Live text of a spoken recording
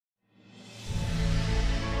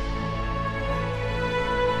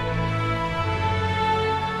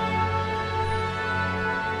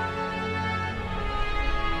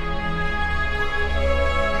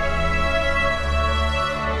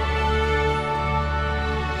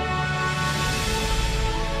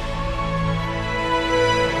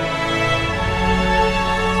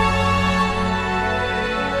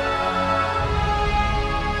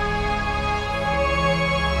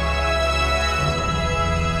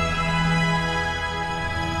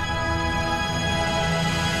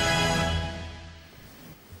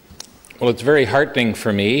Well, it's very heartening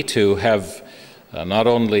for me to have not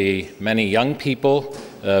only many young people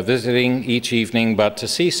visiting each evening, but to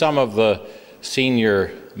see some of the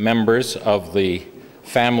senior members of the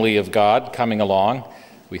family of God coming along.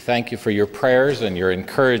 We thank you for your prayers and your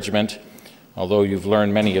encouragement, although you've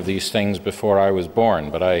learned many of these things before I was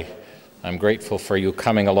born, but I'm grateful for you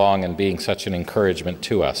coming along and being such an encouragement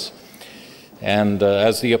to us. And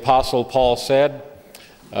as the Apostle Paul said,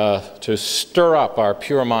 to stir up our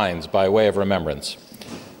pure minds by way of remembrance.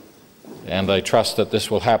 And I trust that this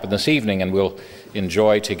will happen this evening and we'll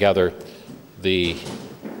enjoy together the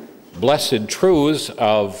blessed truths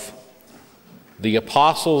of the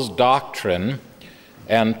Apostles' doctrine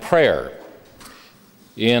and prayer.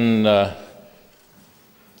 In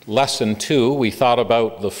Lesson 2, we thought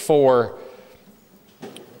about the 4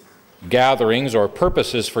 gatherings or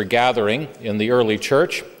purposes for gathering in the early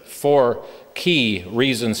church, 4 key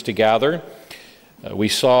reasons to gather. We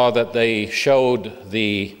saw that they showed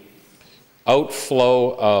the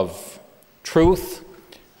outflow of truth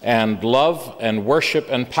and love and worship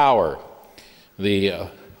and power. The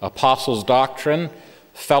apostles' doctrine,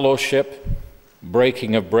 fellowship,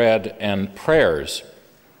 breaking of bread, and prayers.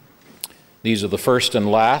 These are the first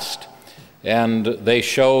and last, and they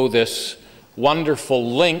show this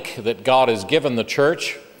wonderful link that God has given the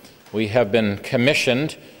church. We have been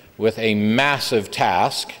commissioned with a massive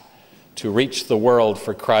task to reach the world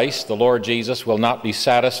for Christ. The Lord Jesus will not be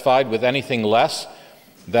satisfied with anything less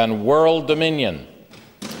than world dominion.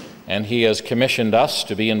 And he has commissioned us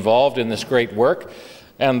to be involved in this great work.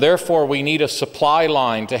 And therefore we need a supply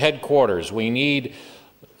line to headquarters. We need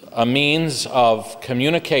a means of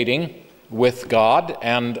communicating with God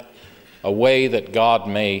and a way that God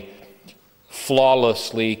may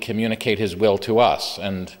flawlessly communicate his will to us.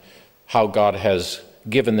 And how God has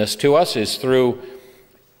given this to us is through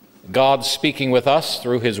God speaking with us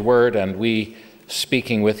through his word and we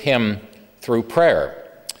speaking with him through prayer.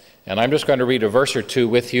 And I'm just going to read a verse or two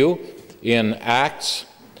with you in Acts,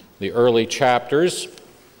 the early chapters.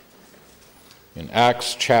 In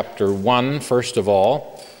Acts chapter 1, first of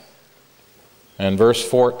all, and verse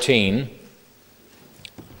 14.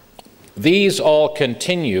 These all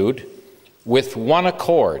continued with one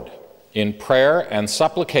accord in prayer and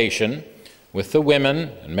supplication with the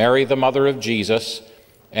women, and Mary the mother of Jesus,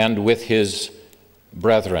 and with his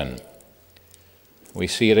brethren. We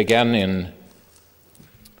see it again in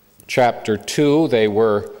chapter 2. They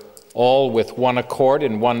were all with one accord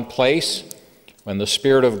in one place. When the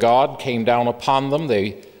Spirit of God came down upon them,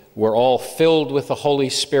 they were all filled with the Holy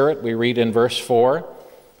Spirit, we read in verse 4.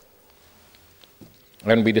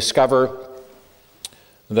 And we discover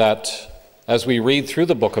that as we read through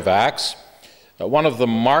the book of Acts, one of the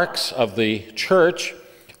marks of the church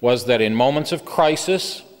was that in moments of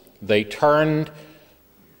crisis, they turned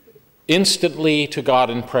instantly to God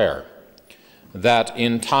in prayer. That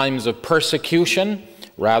in times of persecution,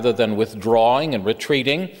 rather than withdrawing and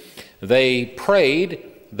retreating, they prayed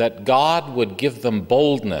that God would give them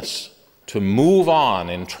boldness to move on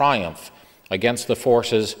in triumph against the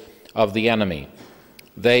forces of the enemy.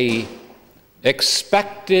 They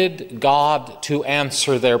expected God to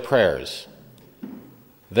answer their prayers.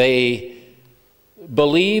 They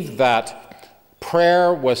believed that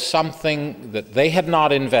prayer was something that they had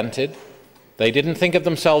not invented. They didn't think of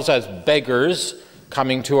themselves as beggars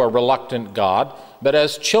coming to a reluctant God, but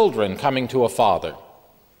as children coming to a father.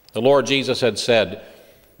 The Lord Jesus had said,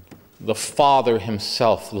 "The Father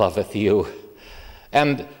himself loveth you.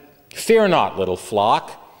 And fear not, little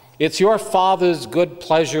flock. It's your Father's good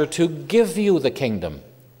pleasure to give you the kingdom.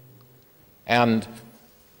 And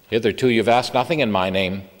hitherto you've asked nothing in my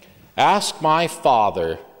name. Ask my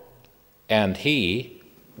Father, and he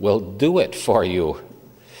will do it for you."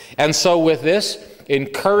 And so with this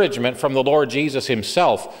encouragement from the Lord Jesus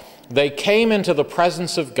himself, they came into the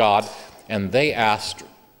presence of God and they asked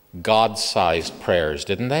God-sized prayers,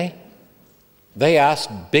 didn't they? They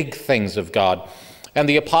asked big things of God. And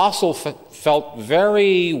the apostle felt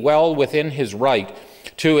very well within his right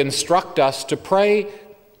to instruct us to pray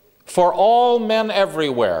for all men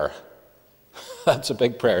everywhere. That's a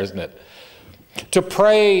big prayer, isn't it? To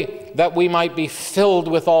pray that we might be filled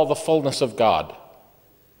with all the fullness of God.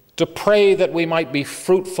 To pray that we might be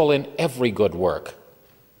fruitful in every good work.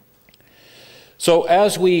 So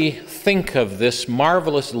as we think of this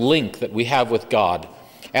marvelous link that we have with God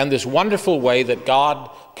and this wonderful way that God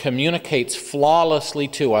communicates flawlessly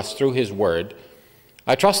to us through his word,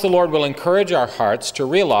 I trust the Lord will encourage our hearts to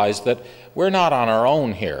realize that we're not on our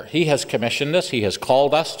own here. He has commissioned us. He has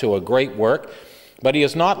called us to a great work, but he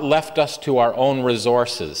has not left us to our own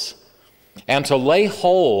resources. And to lay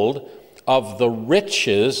hold of the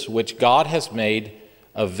riches which God has made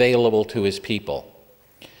available to his people.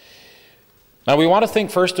 Now we want to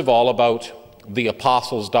think first of all about the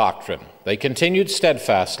apostles' doctrine. They continued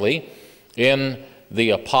steadfastly in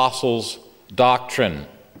the apostles' doctrine.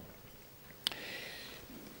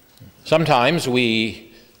 Sometimes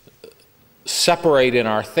we separate in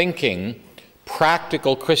our thinking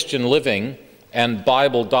practical Christian living and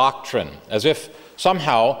Bible doctrine, as if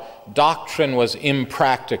somehow doctrine was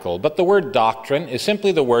impractical. But the word doctrine is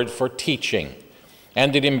simply the word for teaching,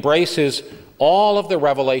 and it embraces all of the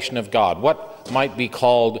revelation of God, what might be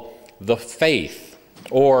called the faith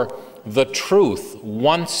or the truth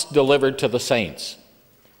once delivered to the saints.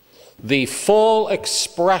 The full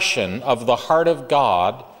expression of the heart of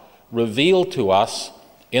God revealed to us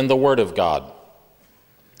in the Word of God.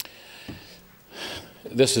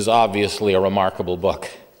 This is obviously a remarkable book.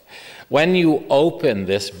 When you open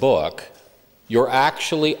this book, you're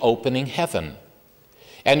actually opening heaven.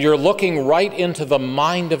 And you're looking right into the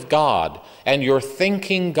mind of God, and you're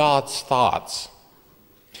thinking God's thoughts.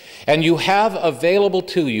 And you have available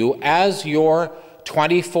to you as your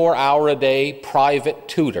 24-hour-a-day private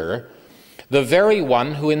tutor the very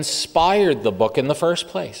one who inspired the book in the first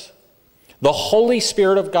place. The Holy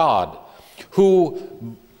Spirit of God,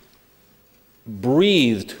 who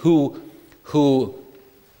breathed, who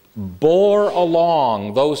bore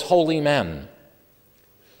along those holy men,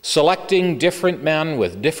 selecting different men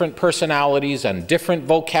with different personalities and different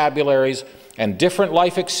vocabularies and different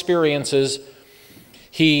life experiences.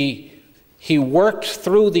 He worked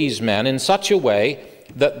through these men in such a way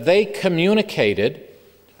that they communicated,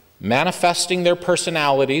 manifesting their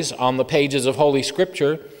personalities on the pages of Holy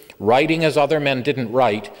Scripture, writing as other men didn't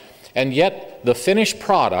write, and yet the finished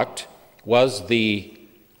product was the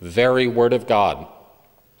very Word of God.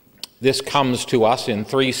 This comes to us in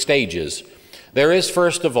three stages. There is,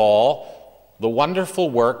 first of all, the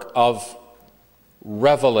wonderful work of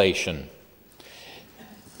revelation.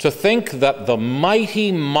 To think that the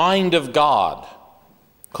mighty mind of God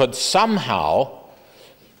could somehow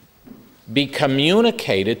be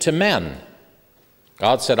communicated to men.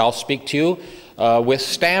 God said, I'll speak to you with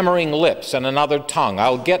stammering lips and another tongue.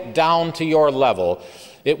 I'll get down to your level.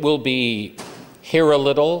 It will be here a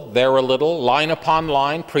little, there a little, line upon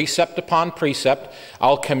line, precept upon precept.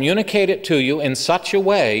 I'll communicate it to you in such a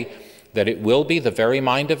way that it will be the very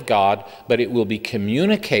mind of God, but it will be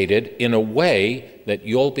communicated in a way that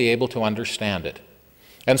you'll be able to understand it.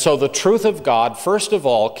 And so the truth of God, first of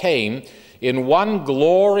all, came in one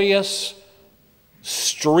glorious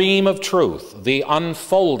stream of truth, the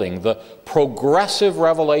unfolding, the progressive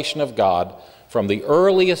revelation of God from the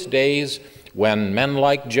earliest days when men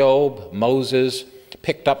like Job, Moses,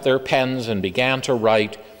 picked up their pens and began to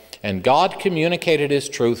write, and God communicated his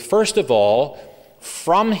truth, first of all,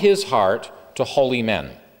 from his heart to holy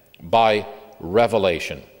men by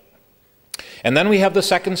revelation. And then we have the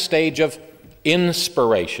second stage of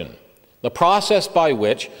inspiration, the process by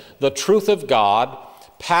which the truth of God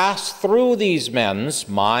passed through these men's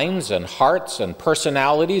minds and hearts and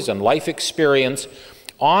personalities and life experience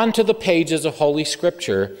onto the pages of Holy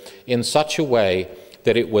Scripture in such a way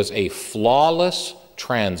that it was a flawless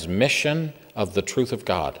transmission of the truth of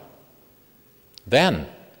God. Then,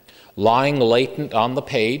 lying latent on the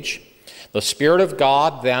page, the Spirit of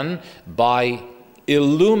God then, by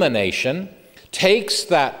illumination, takes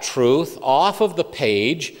that truth off of the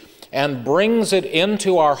page and brings it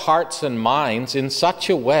into our hearts and minds in such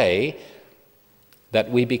a way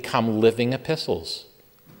that we become living epistles.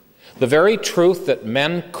 The very truth that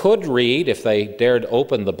men could read if they dared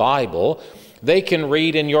open the Bible, they can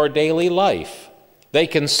read in your daily life. They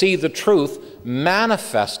can see the truth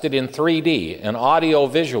manifested in 3D, an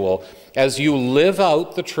audio-visual, as you live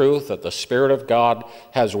out the truth that the Spirit of God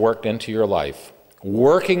has worked into your life,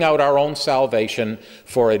 working out our own salvation,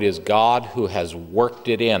 for it is God who has worked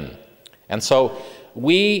it in. And so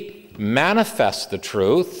we manifest the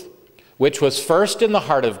truth, which was first in the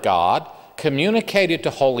heart of God, communicated to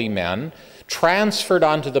holy men, transferred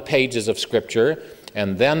onto the pages of Scripture,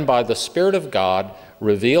 and then by the Spirit of God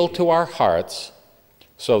revealed to our hearts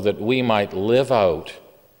so that we might live out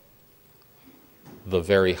the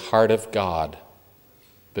very heart of God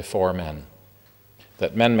before men,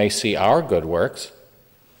 that men may see our good works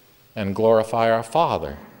and glorify our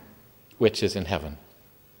Father, which is in heaven.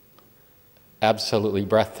 Absolutely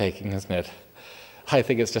breathtaking, isn't it? I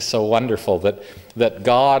think it's just so wonderful that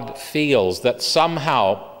God feels that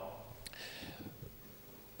somehow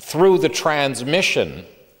through the transmission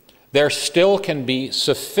there still can be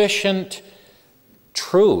sufficient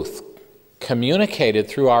truth communicated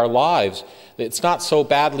through our lives. It's not so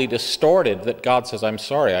badly distorted that God says, I'm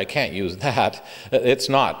sorry, I can't use that. It's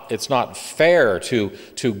not fair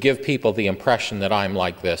to give people the impression that I'm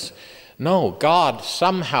like this. No, God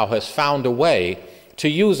somehow has found a way to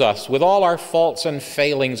use us with all our faults and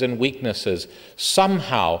failings and weaknesses.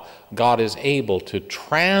 Somehow God is able to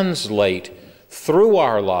translate through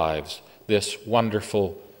our lives this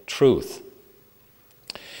wonderful truth.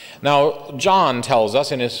 Now, John tells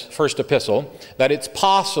us in his first epistle that it's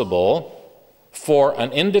possible for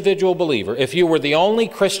an individual believer, if you were the only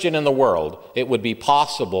Christian in the world, it would be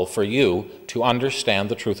possible for you to understand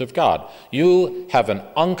the truth of God. You have an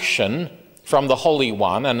unction from the Holy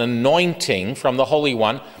One, an anointing from the Holy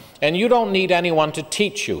One, and you don't need anyone to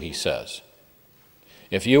teach you, he says.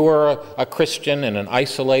 If you were a Christian in an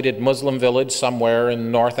isolated Muslim village somewhere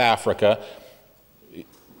in North Africa,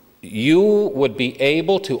 you would be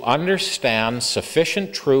able to understand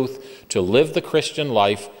sufficient truth to live the Christian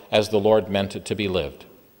life as the Lord meant it to be lived.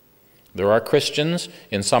 There are Christians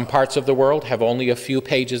in some parts of the world have only a few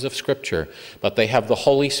pages of Scripture, but they have the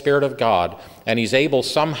Holy Spirit of God, and He's able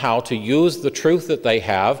somehow to use the truth that they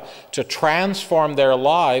have to transform their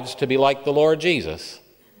lives to be like the Lord Jesus.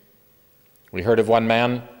 We heard of one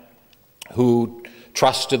man who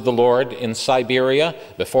trusted the Lord in Siberia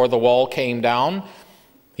before the wall came down.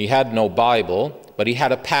 He had no Bible, but he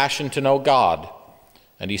had a passion to know God.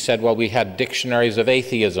 And he said, well, we had dictionaries of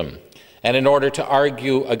atheism. And in order to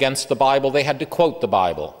argue against the Bible, they had to quote the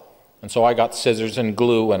Bible. And so I got scissors and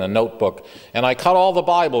glue and a notebook, and I cut all the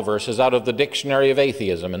Bible verses out of the dictionary of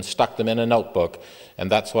atheism and stuck them in a notebook.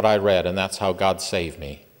 And that's what I read, and that's how God saved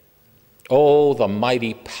me. Oh, the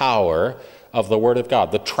mighty power of the Word of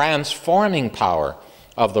God, the transforming power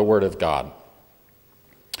of the Word of God.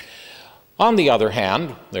 On the other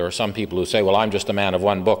hand, there are some people who say, well, I'm just a man of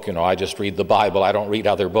one book, I just read the Bible, I don't read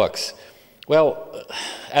other books. Well,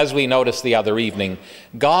 as we noticed the other evening,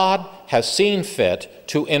 God has seen fit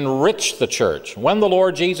to enrich the church. When the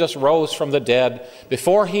Lord Jesus rose from the dead,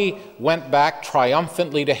 before He went back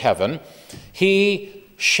triumphantly to heaven, He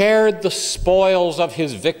shared the spoils of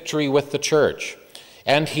His victory with the church.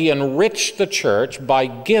 And He enriched the church by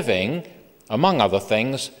giving, among other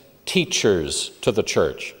things, teachers to the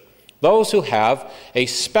church. Those who have a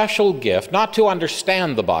special gift, not to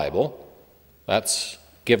understand the Bible, that's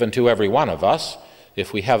given to every one of us.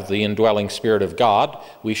 If we have the indwelling Spirit of God,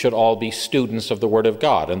 we should all be students of the Word of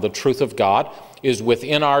God, and the truth of God is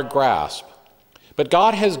within our grasp. But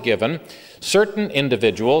God has given certain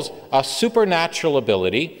individuals a supernatural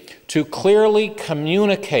ability to clearly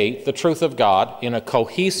communicate the truth of God in a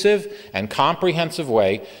cohesive and comprehensive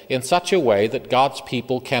way, in such a way that God's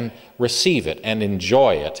people can receive it and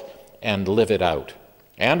enjoy it and live it out.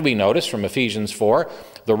 And we notice from Ephesians 4,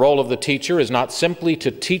 the role of the teacher is not simply to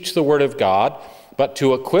teach the Word of God, but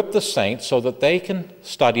to equip the saints so that they can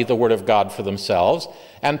study the Word of God for themselves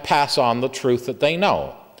and pass on the truth that they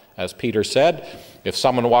know. As Peter said, if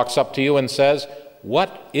someone walks up to you and says,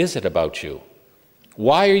 what is it about you?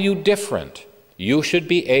 Why are you different? You should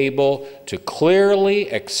be able to clearly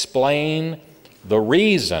explain the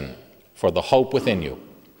reason for the hope within you,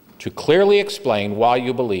 to clearly explain why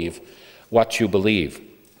you believe what you believe.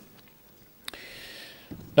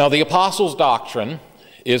 Now, the Apostles' doctrine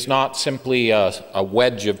is not simply a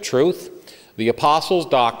wedge of truth. The Apostles'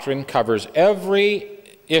 doctrine covers every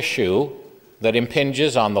issue that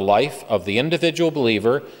impinges on the life of the individual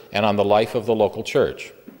believer and on the life of the local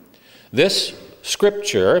church. This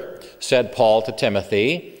Scripture, said Paul to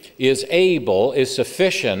Timothy, is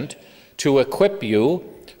sufficient to equip you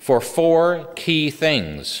for 4 key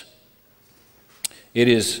things. It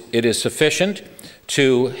is sufficient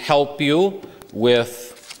to help you with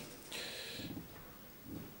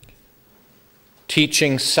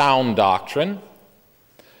teaching sound doctrine,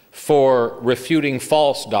 for refuting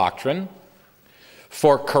false doctrine,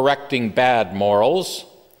 for correcting bad morals,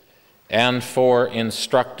 and for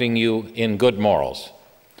instructing you in good morals,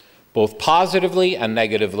 both positively and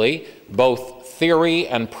negatively, both theory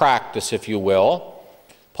and practice, if you will.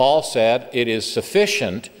 Paul said it is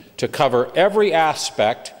sufficient to cover every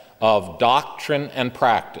aspect of doctrine and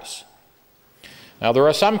practice. Now, there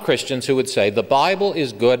are some Christians who would say the Bible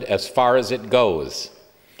is good as far as it goes.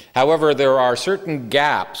 However, there are certain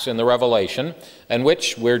gaps in the revelation in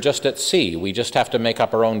which we're just at sea. We just have to make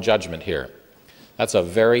up our own judgment here. That's a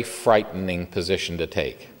very frightening position to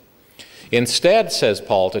take. Instead, says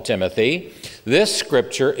Paul to Timothy, this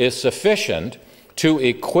Scripture is sufficient to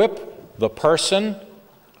equip the person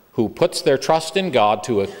who puts their trust in God,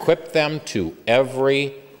 to equip them to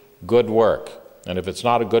every good work. And if it's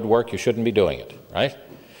not a good work, you shouldn't be doing it, right?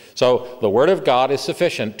 So the Word of God is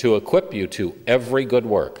sufficient to equip you to every good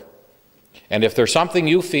work. And if there's something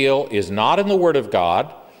you feel is not in the Word of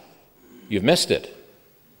God, you've missed it.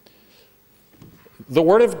 The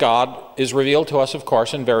Word of God is revealed to us, of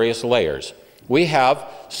course, in various layers. We have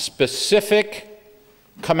specific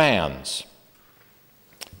commands.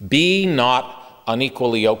 Be not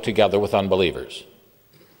unequally yoked together with unbelievers.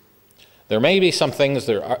 There may be some things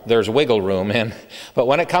there's wiggle room in, but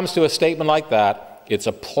when it comes to a statement like that, it's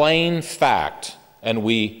a plain fact, and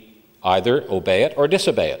we either obey it or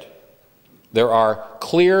disobey it. There are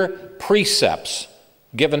clear precepts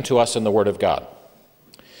given to us in the Word of God.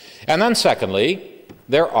 And then secondly,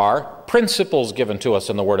 there are principles given to us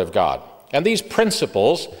in the Word of God. And these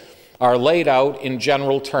principles are laid out in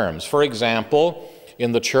general terms. For example,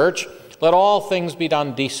 in the church, let all things be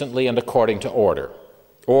done decently and according to order.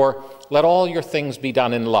 Or, let all your things be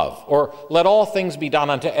done in love. Or, let all things be done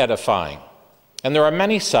unto edifying. And there are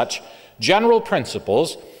many such general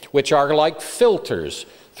principles which are like filters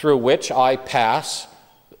through which I pass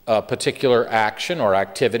a particular action or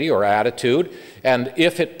activity or attitude, and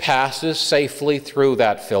if it passes safely through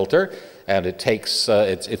that filter and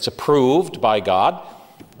it's approved by God,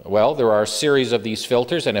 well, there are a series of these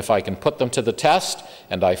filters, and if I can put them to the test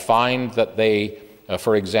and I find that they,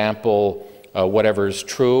 for example, whatever's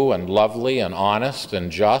true and lovely and honest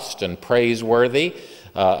and just and praiseworthy,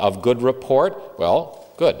 of good report, well,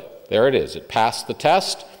 good, there it is. It passed the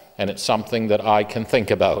test, and it's something that I can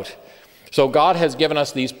think about. So God has given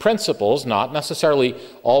us these principles, not necessarily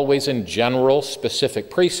always in general,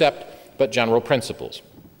 specific precept, but general principles.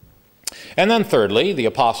 And then thirdly, the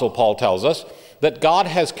Apostle Paul tells us that God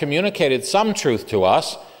has communicated some truth to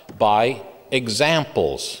us by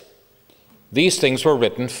examples. These things were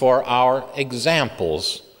written for our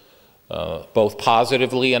examples, both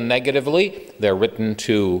positively and negatively. They're written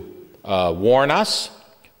to warn us.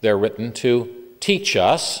 They're written to teach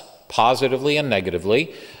us, positively and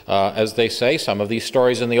negatively. As they say, some of these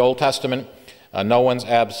stories in the Old Testament, no one's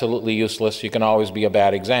absolutely useless. You can always be a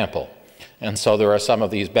bad example. And so there are some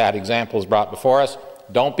of these bad examples brought before us.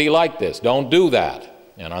 Don't be like this. Don't do that.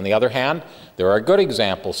 And on the other hand, there are good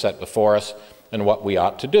examples set before us in what we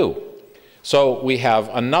ought to do. So we have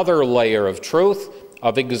another layer of truth,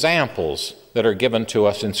 of examples that are given to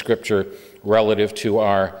us in Scripture relative to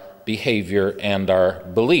our behavior and our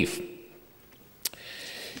belief.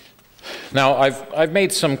 Now, I've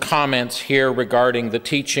made some comments here regarding the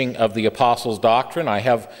teaching of the Apostles' doctrine. I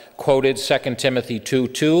have quoted 2 Timothy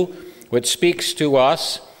 2:2, which speaks to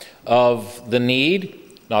us of the need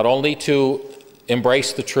not only to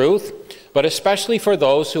embrace the truth, but especially for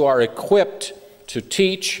those who are equipped to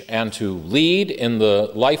teach and to lead in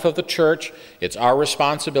the life of the church. It's our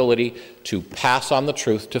responsibility to pass on the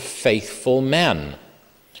truth to faithful men.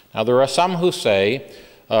 Now, there are some who say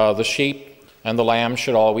the sheep and the lamb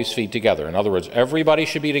should always feed together. In other words, everybody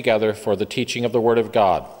should be together for the teaching of the Word of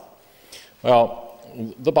God. Well,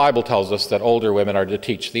 the Bible tells us that older women are to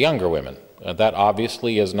teach the younger women. That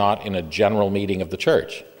obviously is not in a general meeting of the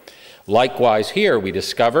church. Likewise, here we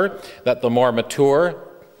discover that the more mature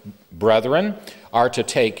brethren are to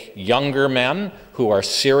take younger men who are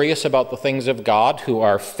serious about the things of God, who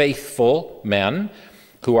are faithful men,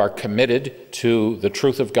 who are committed to the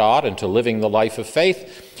truth of God and to living the life of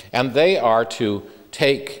faith, and they are to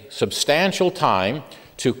take substantial time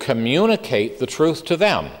to communicate the truth to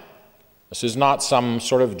them. This is not some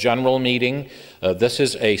sort of general meeting. This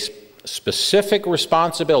is a specific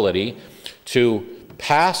responsibility to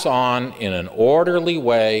pass on in an orderly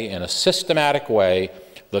way, in a systematic way,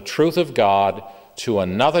 the truth of God to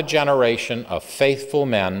another generation of faithful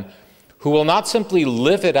men who will not simply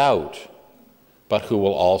live it out, but who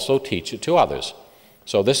will also teach it to others.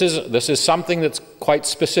 So this is something that's quite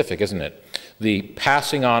specific, isn't it? The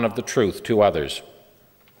passing on of the truth to others.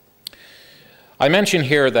 I mention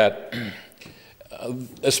here that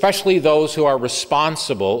especially those who are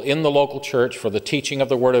responsible in the local church for the teaching of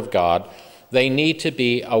the Word of God, they need to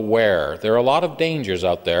be aware. There are a lot of dangers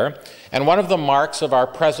out there, and one of the marks of our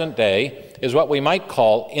present day is what we might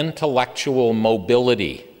call intellectual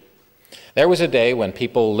mobility. There was a day when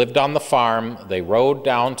people lived on the farm, they rode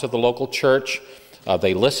down to the local church,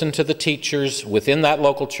 they listened to the teachers within that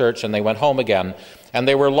local church, and they went home again, and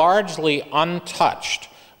they were largely untouched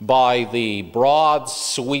by the broad,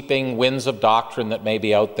 sweeping winds of doctrine that may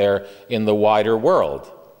be out there in the wider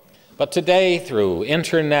world. But today, through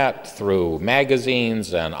internet, through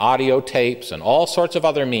magazines and audio tapes and all sorts of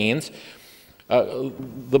other means,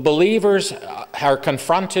 the believers are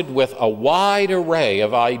confronted with a wide array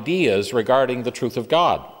of ideas regarding the truth of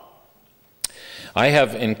God. I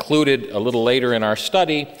have included a little later in our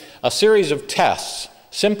study a series of tests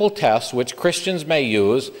simple tests which Christians may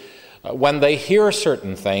use when they hear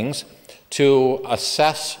certain things to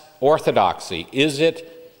assess orthodoxy. Is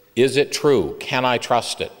it true? Can I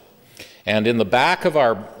trust it? And in the back of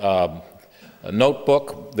our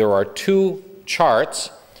notebook, there are two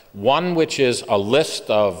charts, one which is a list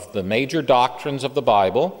of the major doctrines of the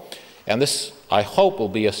Bible, and this, I hope, will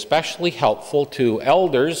be especially helpful to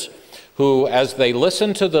elders who, as they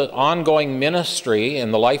listen to the ongoing ministry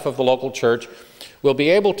in the life of the local church, will be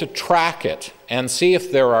able to track it and see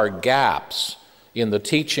if there are gaps in the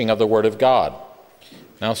teaching of the Word of God.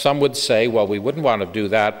 Now, some would say, well, we wouldn't want to do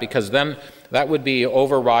that because then that would be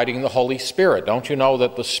overriding the Holy Spirit. Don't you know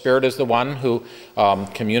that the Spirit is the one who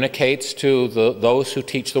communicates to those who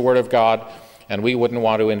teach the Word of God, and we wouldn't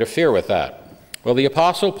want to interfere with that? Well, the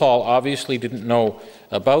Apostle Paul obviously didn't know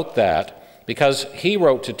about that because he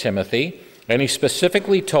wrote to Timothy, and he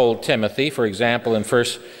specifically told Timothy, for example, in 1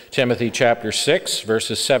 Timothy chapter 6,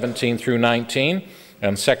 verses 17 through 19,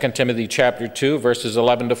 and 2 Timothy chapter 2, verses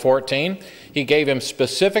 11 to 14, he gave him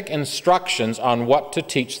specific instructions on what to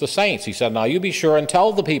teach the saints. He said, now you be sure and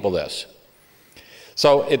tell the people this.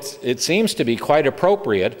 So it seems to be quite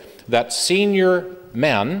appropriate that senior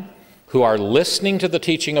men who are listening to the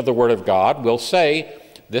teaching of the Word of God will say,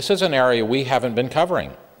 this is an area we haven't been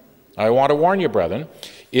covering. I want to warn you, brethren,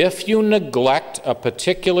 if you neglect a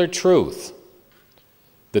particular truth,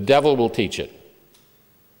 the devil will teach it.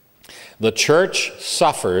 The church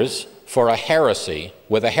suffers for a heresy,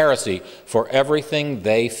 for everything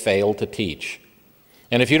they fail to teach.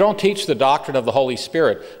 And if you don't teach the doctrine of the Holy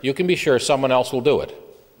Spirit, you can be sure someone else will do it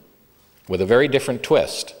with a very different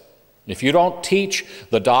twist. If you don't teach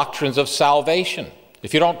the doctrines of salvation,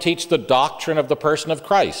 if you don't teach the doctrine of the person of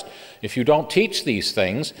Christ, if you don't teach these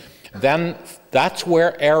things, then that's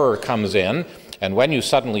where error comes in. And when you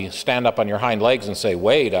suddenly stand up on your hind legs and say,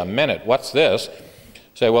 wait a minute, what's this?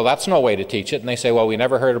 Say, well, that's no way to teach it. And they say, well, we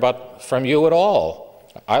never heard about from you at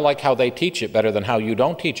all. I like how they teach it better than how you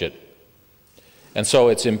don't teach it. And so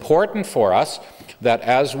it's important for us that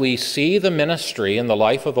as we see the ministry in the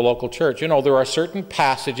life of the local church, you know, there are certain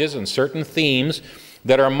passages and certain themes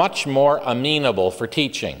that are much more amenable for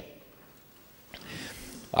teaching.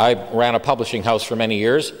 I ran a publishing house for many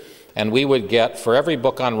years, and we would get, for every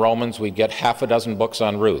book on Romans, we'd get half a dozen books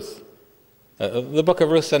on Ruth. The book of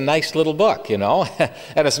Ruth's a nice little book, you know,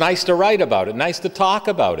 and it's nice to write about it, nice to talk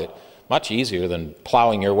about it. Much easier than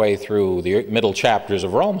plowing your way through the middle chapters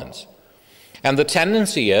of Romans. And the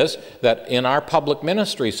tendency is that in our public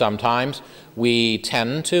ministry sometimes we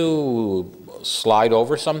tend to slide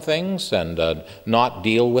over some things and not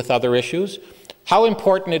deal with other issues. How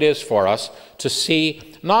important it is for us to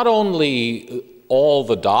see not only all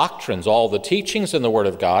the doctrines, all the teachings in the Word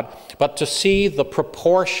of God, but to see the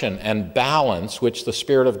proportion and balance which the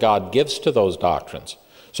Spirit of God gives to those doctrines,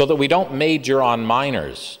 so that we don't major on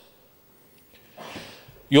minors.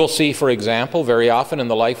 You'll see, for example, very often in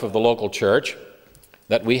the life of the local church,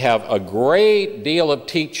 that we have a great deal of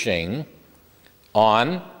teaching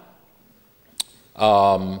on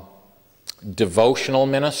devotional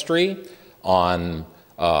ministry, on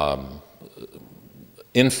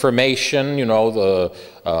information, you know,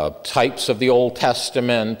 the types of the Old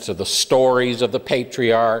Testament, the stories of the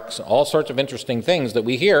patriarchs, all sorts of interesting things that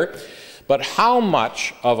we hear. But how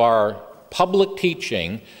much of our public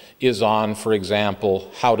teaching is on, for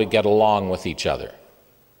example, how to get along with each other?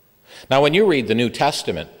 Now, when you read the New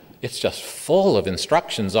Testament, it's just full of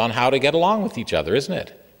instructions on how to get along with each other, isn't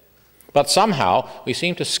it? But somehow we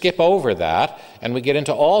seem to skip over that and we get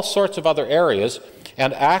into all sorts of other areas,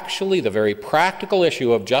 and actually the very practical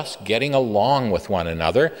issue of just getting along with one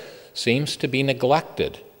another seems to be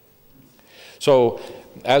neglected. So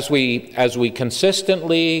as we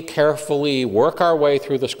consistently, carefully work our way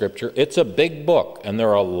through the Scripture, it's a big book and there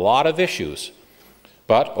are a lot of issues.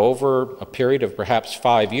 But over a period of perhaps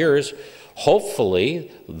 5 years,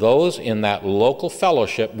 hopefully those in that local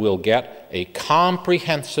fellowship will get a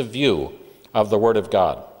comprehensive view of the Word of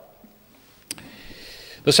God.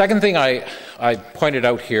 The second thing I pointed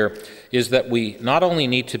out here is that we not only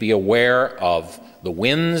need to be aware of the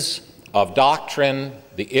winds of doctrine,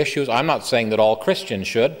 the issues. I'm not saying that all Christians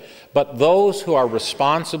should, but those who are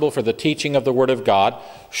responsible for the teaching of the Word of God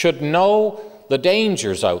should know the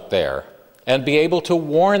dangers out there and be able to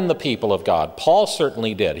warn the people of God. Paul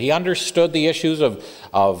certainly did. He understood the issues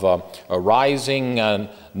of a rising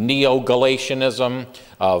neo-Galatianism,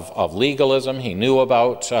 of legalism. He knew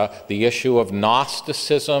about the issue of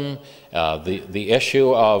Gnosticism, the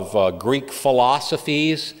issue of Greek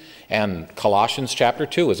philosophies, and Colossians chapter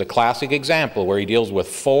 2 is a classic example where he deals with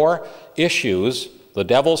 4 issues, the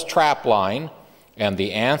devil's trap line, and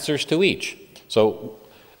the answers to each. So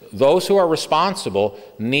Those who are responsible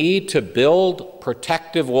need to build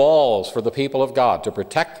protective walls for the people of God to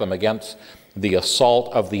protect them against the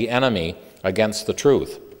assault of the enemy against the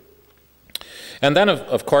truth. And then,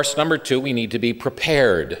 of course, number two, we need to be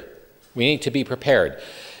prepared. We need to be prepared.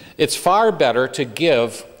 It's far better to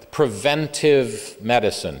give preventive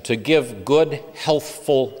medicine, to give good,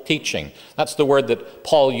 healthful teaching. That's the word that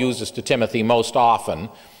Paul uses to Timothy most often.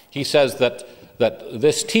 He says that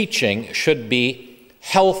this teaching should be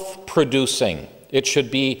health-producing. It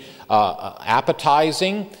should be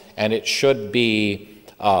appetizing, and it should be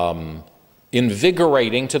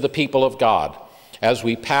invigorating to the people of God. As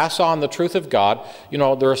we pass on the truth of God, you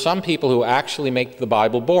know, there are some people who actually make the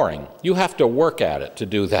Bible boring. You have to work at it to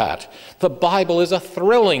do that. The Bible is a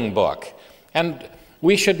thrilling book. And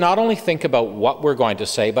we should not only think about what we're going to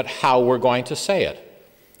say, but how we're going to say it.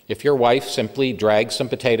 If your wife simply drags some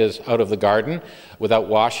potatoes out of the garden without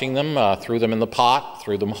washing them, threw them in the pot,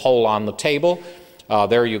 threw them whole on the table,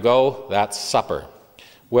 there you go, that's supper.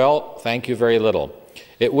 Well, thank you very little.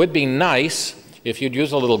 It would be nice if you'd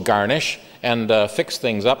use a little garnish and fix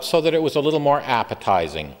things up so that it was a little more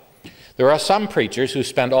appetizing. There are some preachers who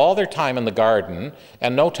spend all their time in the garden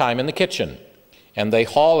and no time in the kitchen. And they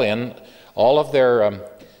haul in all of their,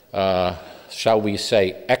 shall we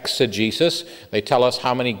say, exegesis. They tell us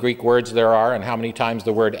how many Greek words there are and how many times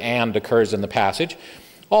the word "and" occurs in the passage.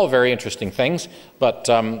 All very interesting things, but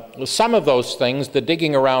some of those things, the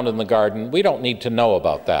digging around in the garden, we don't need to know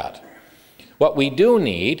about that. What we do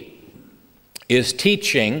need is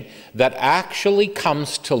teaching that actually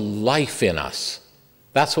comes to life in us.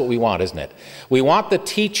 That's what we want, isn't it? We want the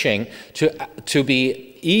teaching to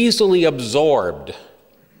be easily absorbed.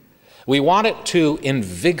 We want it to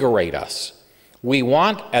invigorate us. We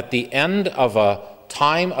want, at the end of a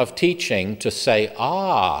time of teaching, to say,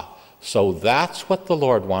 ah, so that's what the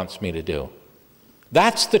Lord wants me to do.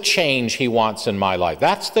 That's the change He wants in my life.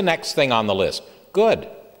 That's the next thing on the list. Good,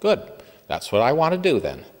 good. That's what I want to do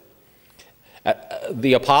then.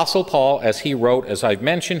 The Apostle Paul, as he wrote, as I've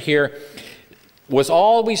mentioned here, was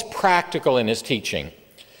always practical in his teaching.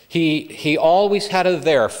 He always had a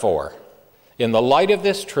therefore. In the light of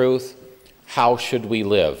this truth, how should we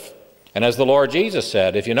live? And as the Lord Jesus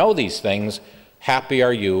said, if you know these things, happy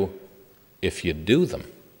are you if you do them.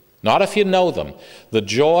 Not if you know them. The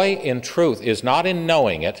joy in truth is not in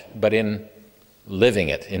knowing it, but in living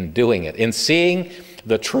it, in doing it, in seeing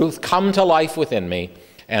the truth come to life within me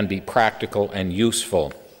and be practical and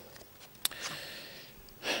useful.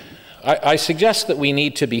 I suggest that we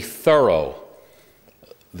need to be thorough.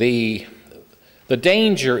 The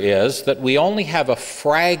danger is that we only have a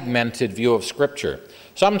fragmented view of Scripture.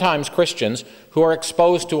 Sometimes Christians who are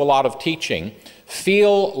exposed to a lot of teaching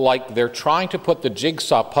feel like they're trying to put the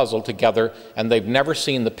jigsaw puzzle together and they've never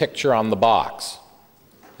seen the picture on the box.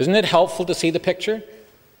 Isn't it helpful to see the picture?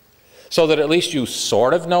 So that at least you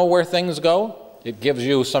sort of know where things go. It gives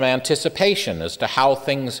you some anticipation as to how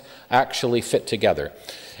things actually fit together.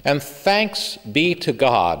 And thanks be to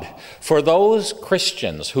God for those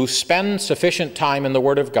Christians who spend sufficient time in the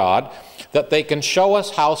Word of God that they can show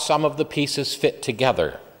us how some of the pieces fit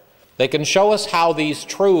together. They can show us how these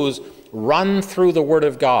truths run through the Word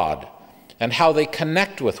of God and how they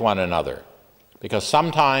connect with one another. Because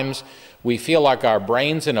sometimes we feel like our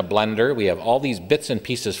brain's in a blender. We have all these bits and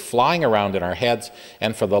pieces flying around in our heads,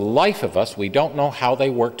 and for the life of us, we don't know how they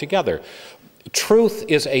work together. Truth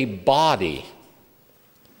is a body,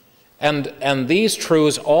 and these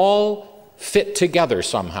truths all fit together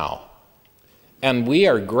somehow. And we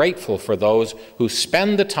are grateful for those who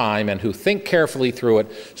spend the time and who think carefully through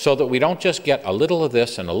it so that we don't just get a little of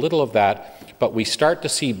this and a little of that, but we start to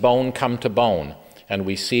see bone come to bone, and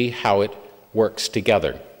we see how it works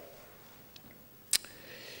together.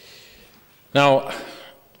 Now,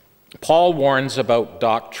 Paul warns about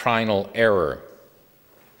doctrinal error.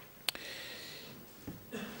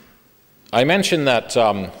 I mentioned that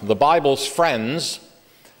the Bible's friends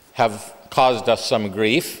have caused us some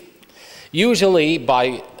grief, usually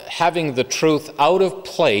by having the truth out of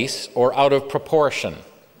place or out of proportion.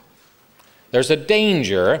 There's a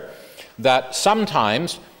danger that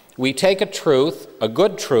sometimes we take a truth, a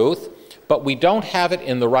good truth, but we don't have it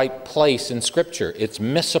in the right place in Scripture. It's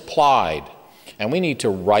misapplied. And we need to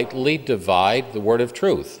rightly divide the word of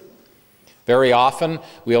truth. Very often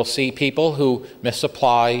we'll see people who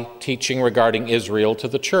misapply teaching regarding Israel to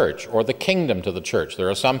the church or the kingdom to the church. There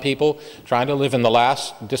are some people trying to live in the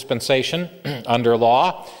last dispensation under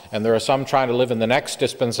law, and there are some trying to live in the next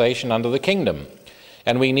dispensation under the kingdom.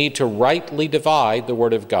 And we need to rightly divide the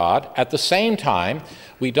Word of God. At the same time,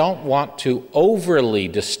 we don't want to overly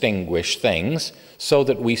distinguish things so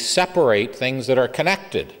that we separate things that are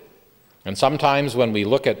connected. And sometimes when we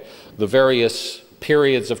look at the various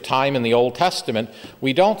periods of time in the Old Testament,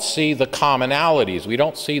 we don't see the commonalities. We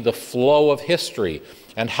don't see the flow of history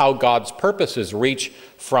and how God's purposes reach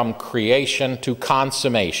from creation to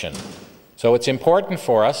consummation. So it's important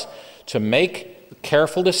for us to make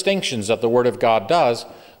careful distinctions that the Word of God does,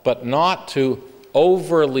 but not to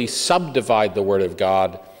overly subdivide the Word of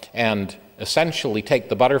God and essentially take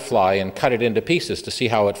the butterfly and cut it into pieces to see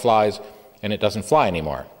how it flies, and it doesn't fly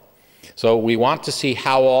anymore. So we want to see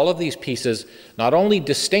how all of these pieces not only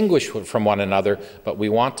distinguish from one another, but we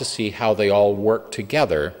want to see how they all work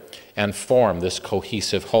together and form this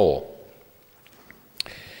cohesive whole.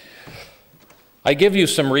 I give you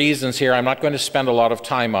some reasons here. I'm not going to spend a lot of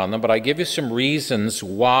time on them, but I give you some reasons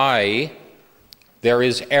why there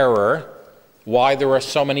is error, why there are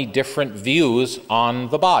so many different views on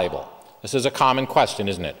the Bible. This is a common question,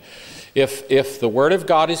 isn't it? If the Word of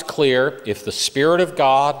God is clear, if the Spirit of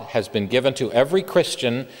God has been given to every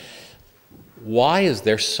Christian, why is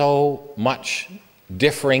there so much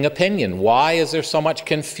differing opinion? Why is there so much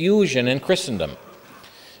confusion in Christendom?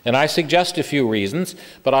 And I suggest a few reasons,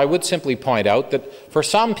 but I would simply point out that for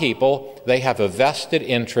some people, they have a vested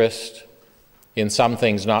interest in some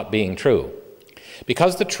things not being true.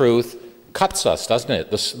 Because the truth cuts us, doesn't it?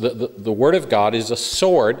 The Word of God is a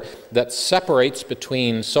sword that separates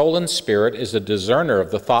between soul and spirit, is a discerner of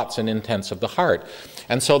the thoughts and intents of the heart.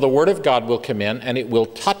 And so the Word of God will come in and it will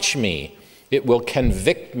touch me. It will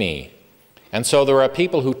convict me. And so there are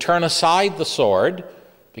people who turn aside the sword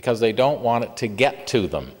because they don't want it to get to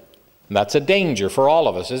them. And that's a danger for all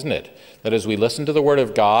of us, isn't it? That as we listen to the Word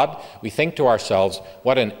of God, we think to ourselves,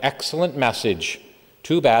 what an excellent message.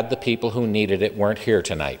 Too bad the people who needed it weren't here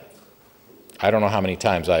tonight. I don't know how many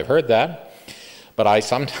times I've heard that, but I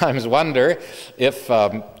sometimes wonder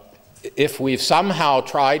if we've somehow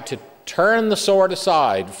tried to turn the sword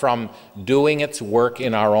aside from doing its work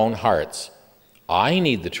in our own hearts. I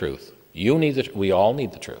need the truth. You need the truth. We all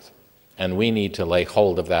need the truth. And we need to lay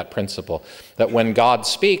hold of that principle, that when God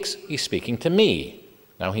speaks, He's speaking to me.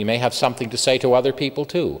 Now, He may have something to say to other people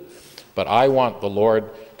too, but I want the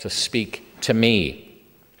Lord to speak to me.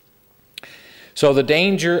 So the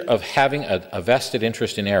danger of having a vested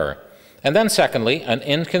interest in error. And then secondly, an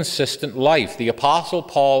inconsistent life. The Apostle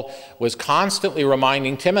Paul was constantly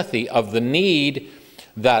reminding Timothy of the need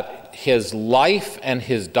that his life and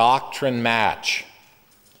his doctrine match.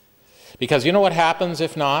 Because you know what happens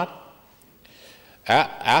if not?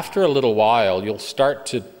 After a little while, you'll start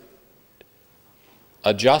to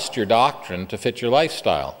adjust your doctrine to fit your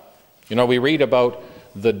lifestyle. You know, we read about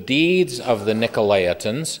the deeds of the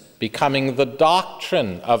Nicolaitans becoming the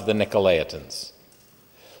doctrine of the Nicolaitans.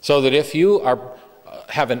 So that if you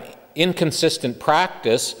have an inconsistent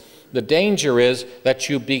practice, the danger is that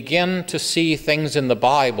you begin to see things in the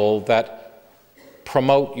Bible that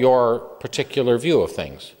promote your particular view of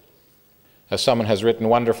things. As someone has written,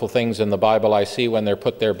 wonderful things in the Bible I see when they're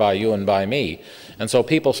put there by you and by me. And so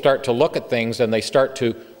people start to look at things and they start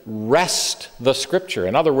to wrest the Scripture.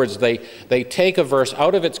 In other words, they take a verse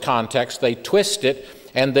out of its context, they twist it,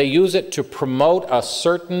 and they use it to promote a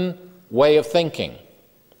certain way of thinking,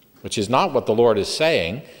 which is not what the Lord is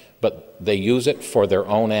saying, but they use it for their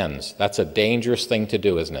own ends. That's a dangerous thing to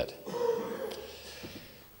do, isn't it?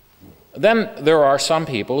 Then there are some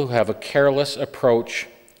people who have a careless approach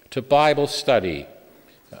to Bible study.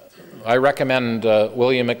 I recommend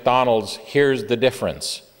William MacDonald's Here's the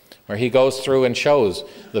Difference, where he goes through and shows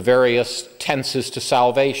the various tenses to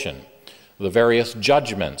salvation, the various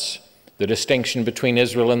judgments, the distinction between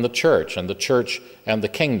Israel and the church and the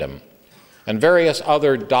kingdom, and various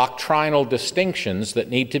other doctrinal distinctions that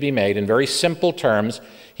need to be made in very simple terms.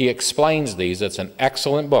 He explains these. It's an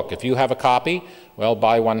excellent book. If you have a copy, well,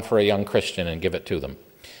 buy one for a young Christian and give it to them.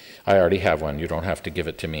 I already have one. You don't have to give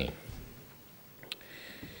it to me.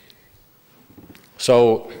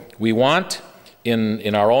 So we want,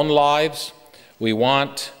 in our own lives, we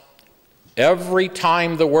want every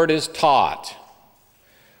time the Word is taught,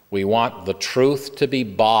 we want the truth to be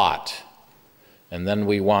bought, and then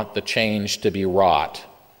we want the change to be wrought,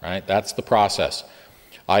 right? That's the process.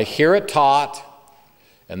 I hear it taught,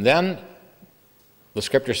 and then the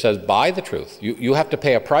Scripture says, buy the truth. You have to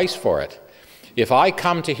pay a price for it. If I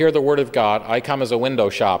come to hear the Word of God, I come as a window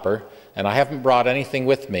shopper, and I haven't brought anything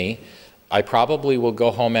with me, I probably will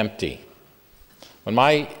go home empty. When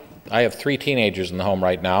my I have 3 teenagers in the home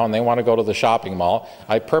right now, and they want to go to the shopping mall.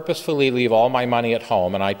 I purposefully leave all my money at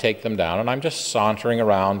home, and I take them down, and I'm just sauntering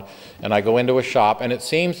around, and I go into a shop, and it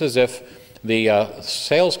seems as if the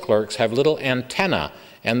sales clerks have little antenna,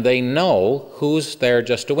 and they know who's there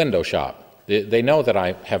just to window shop. They know that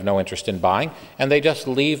I have no interest in buying, and they just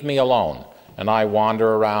leave me alone. And I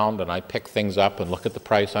wander around, and I pick things up and look at the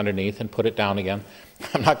price underneath and put it down again.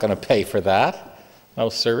 I'm not going to pay for that. No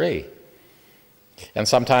siree. And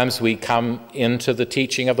sometimes we come into the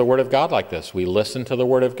teaching of the Word of God like this. We listen to the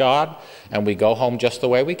Word of God, and we go home just the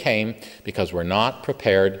way we came because we're not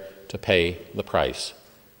prepared to pay the price.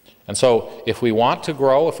 And so if we want to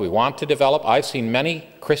grow, if we want to develop, I've seen many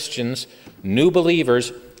Christians, new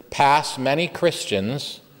believers, pass many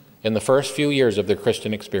Christians in the first few years of their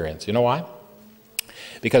Christian experience. You know why?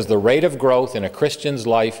 Because the rate of growth in a Christian's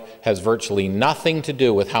life has virtually nothing to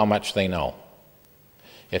do with how much they know.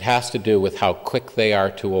 It has to do with how quick they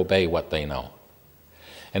are to obey what they know.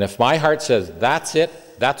 And if my heart says, that's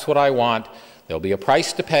it, that's what I want, there'll be a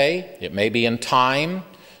price to pay. It may be in time.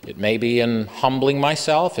 It may be in humbling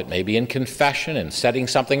myself. It may be in confession and setting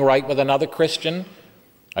something right with another Christian.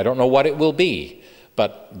 I don't know what it will be,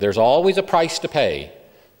 but there's always a price to pay.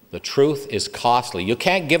 The truth is costly. You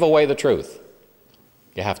can't give away the truth.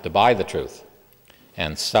 You have to buy the truth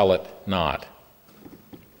and sell it not.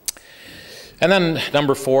 And then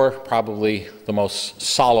number 4, probably the most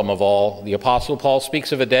solemn of all, the Apostle Paul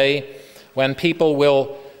speaks of a day when people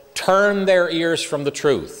will turn their ears from the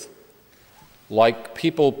truth, like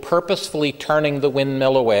people purposefully turning the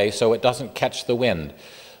windmill away so it doesn't catch the wind.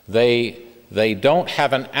 They don't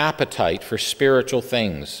have an appetite for spiritual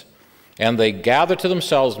things, and they gather to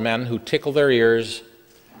themselves men who tickle their ears.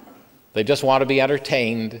 They just want to be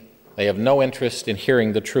entertained. They have no interest in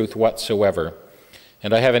hearing the truth whatsoever.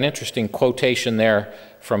 And I have an interesting quotation there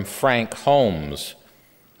from Frank Holmes.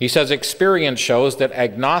 He says, "Experience shows that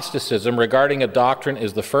agnosticism regarding a doctrine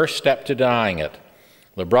is the first step to denying it.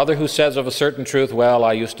 The brother who says of a certain truth, 'Well,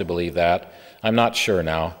 I used to believe that. I'm not sure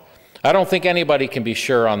now. I don't think anybody can be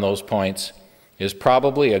sure on those points,' is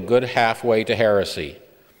probably a good halfway to heresy.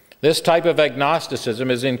 This type of agnosticism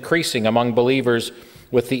is increasing among believers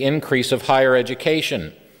with the increase of higher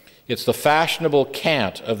education. It's the fashionable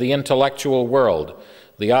cant of the intellectual world,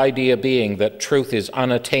 the idea being that truth is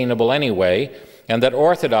unattainable anyway, and that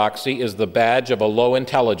orthodoxy is the badge of a low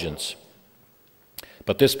intelligence.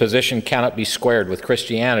 But this position cannot be squared with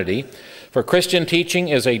Christianity, for Christian teaching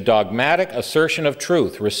is a dogmatic assertion of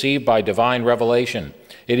truth received by divine revelation.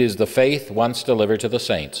 It is the faith once delivered to the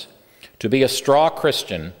saints. To be a straw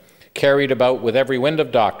Christian, carried about with every wind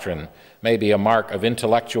of doctrine, may be a mark of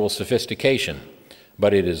intellectual sophistication,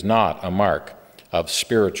 but it is not a mark of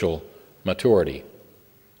spiritual maturity."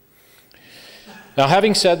 Now,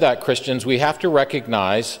 having said that, Christians, we have to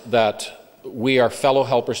recognize that we are fellow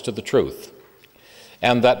helpers to the truth,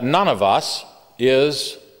 and that none of us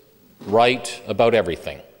is right about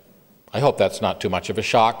everything. I hope that's not too much of a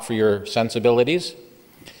shock for your sensibilities.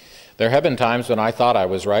 There have been times when I thought I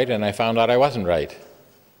was right and I found out I wasn't right,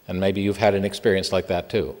 and maybe you've had an experience like that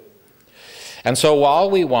too. And so while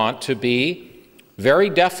we want to be very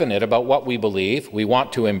definite about what we believe, we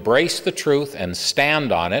want to embrace the truth and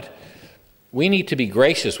stand on it, we need to be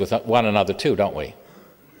gracious with one another too, don't we?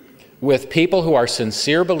 With people who are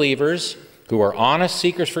sincere believers, who are honest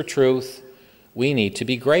seekers for truth, we need to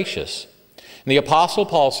be gracious. And the Apostle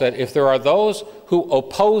Paul said, if there are those who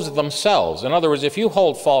oppose themselves, in other words, if you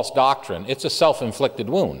hold false doctrine, it's a self-inflicted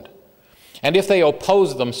wound. And if they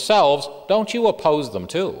oppose themselves, don't you oppose them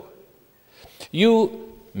too.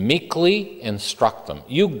 You meekly instruct them.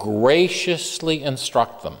 You graciously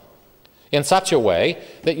instruct them in such a way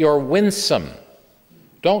that you're winsome.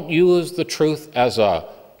 Don't use the truth as a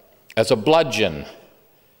bludgeon.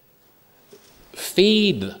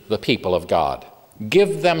 Feed the people of God.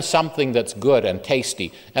 Give them something that's good and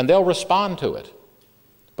tasty, and they'll respond to it.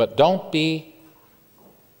 But don't be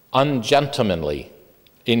ungentlemanly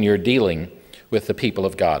in your dealing with the people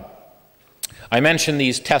of God. I mentioned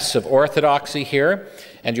these tests of orthodoxy here,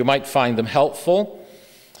 and you might find them helpful.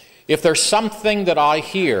 If there's something that I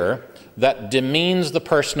hear that demeans the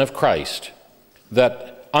person of Christ,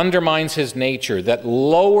 that undermines his nature, that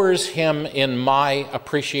lowers him in my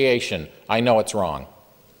appreciation, I know it's wrong.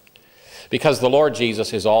 Because the Lord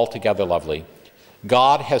Jesus is altogether lovely.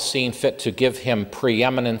 God has seen fit to give him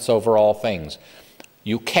preeminence over all things.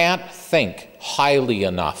 You can't think highly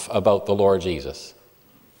enough about the Lord Jesus.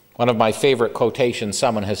 One of my favorite quotations,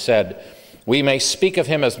 someone has said, "We may speak of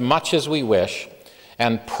him as much as we wish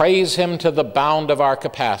and praise him to the bound of our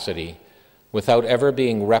capacity without ever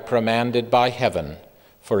being reprimanded by heaven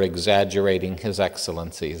for exaggerating his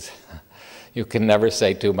excellencies. You can never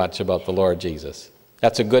say too much about the Lord Jesus.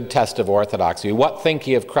 That's a good test of orthodoxy. What think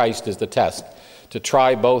ye of Christ is the test, to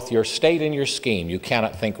try both your state and your scheme. You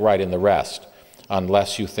cannot think right in the rest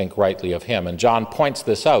unless you think rightly of him. And John points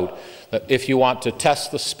this out, that if you want to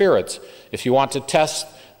test the spirits, if you want to test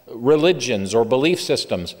religions or belief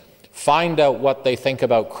systems, find out what they think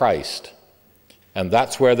about Christ. And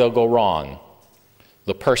that's where they'll go wrong,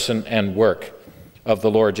 the person and work of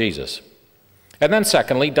the Lord Jesus. And then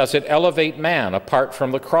secondly, does it elevate man apart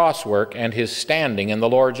from the cross work and his standing in the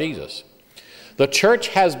Lord Jesus? The church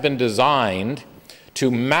has been designed to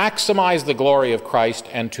maximize the glory of Christ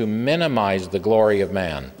and to minimize the glory of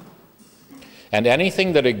man. And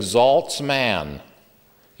anything that exalts man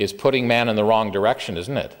is putting man in the wrong direction,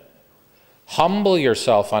 isn't it? Humble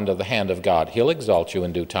yourself under the hand of God. He'll exalt you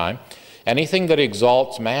in due time. Anything that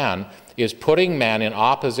exalts man is putting man in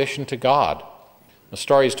opposition to God. The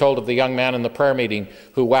story is told of the young man in the prayer meeting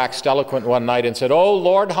who waxed eloquent one night and said, "Oh,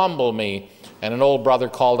 Lord, humble me." And an old brother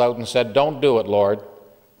called out and said, "Don't do it, Lord.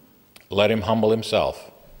 Let him humble himself."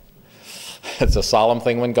 It's a solemn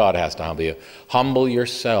thing when God has to humble you. Humble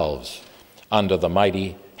yourselves under the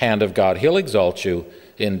mighty hand of God. He'll exalt you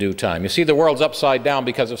in due time. You see, the world's upside down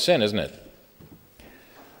because of sin, isn't it?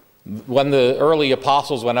 When the early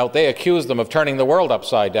apostles went out, they accused them of turning the world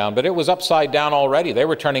upside down, but it was upside down already. They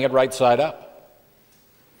were turning it right side up.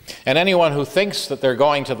 And anyone who thinks that they're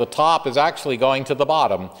going to the top is actually going to the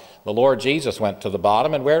bottom. The Lord Jesus went to the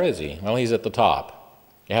bottom, and where is he? Well, he's at the top.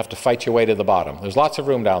 You have to fight your way to the bottom. There's lots of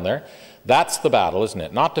room down there. That's the battle, isn't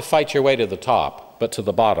it? Not to fight your way to the top, but to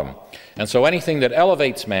the bottom. And so anything that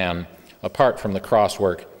elevates man apart from the cross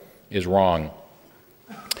work is wrong.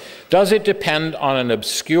 Does it depend on an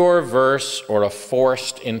obscure verse or a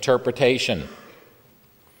forced interpretation?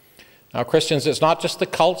 Now, Christians, it's not just the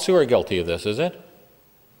cults who are guilty of this, is it?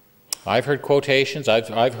 I've heard quotations,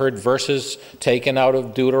 I've heard verses taken out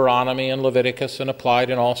of Deuteronomy and Leviticus and applied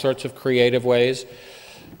in all sorts of creative ways.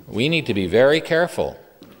 We need to be very careful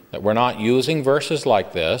that we're not using verses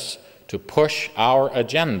like this to push our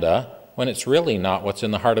agenda when it's really not what's in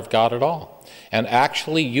the heart of God at all, and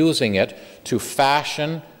actually using it to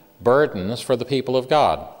fashion burdens for the people of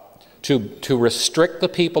God, to restrict the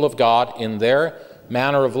people of God in their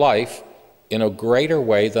manner of life in a greater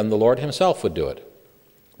way than the Lord himself would do it.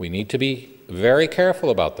 We need to be very careful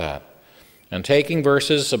about that. And taking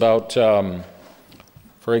verses about,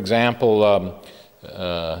 for example,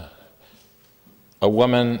 a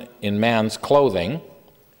woman in man's clothing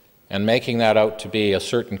and making that out to be a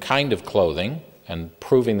certain kind of clothing and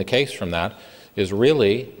proving the case from that is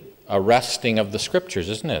really a wresting of the scriptures,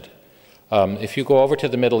 isn't it? If you go over to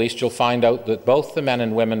the Middle East, you'll find out that both the men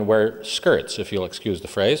and women wear skirts, if you'll excuse the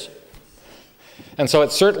phrase. And so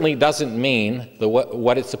it certainly doesn't mean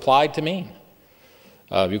what it's applied to mean.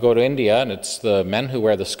 You go to India, and it's the men who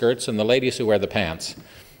wear the skirts and the ladies who wear the pants,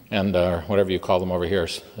 and whatever you call them over here,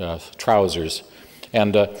 trousers.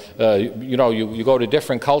 And you know, you go to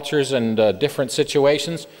different cultures and different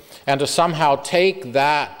situations, and to somehow take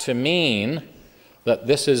that to mean that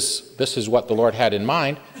this is what the Lord had in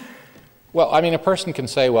mind. Well, I mean, a person can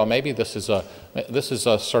say, well, maybe this is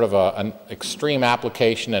a sort of an extreme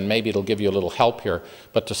application, and maybe it'll give you a little help here.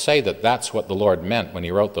 But to say that that's what the Lord meant when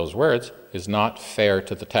he wrote those words is not fair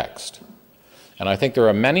to the text. And I think there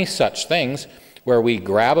are many such things where we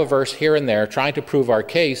grab a verse here and there trying to prove our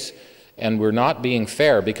case, and we're not being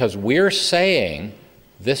fair because we're saying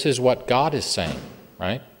this is what God is saying,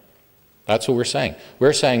 right? That's what we're saying.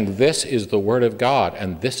 We're saying this is the Word of God,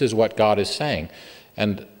 and this is what God is saying.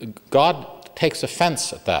 And God takes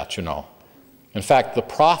offense at that, you know. In fact, the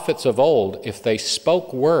prophets of old, if they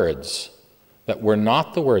spoke words that were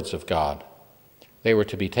not the words of God, they were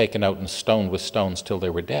to be taken out and stoned with stones till they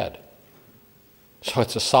were dead. So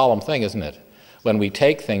it's a solemn thing, isn't it? When we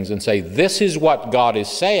take things and say, this is what God is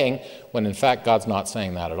saying, when in fact God's not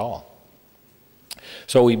saying that at all.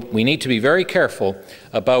 So we need to be very careful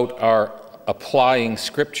about our applying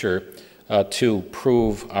Scripture to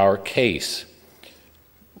prove our case.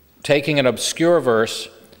 Taking an obscure verse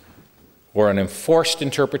or an enforced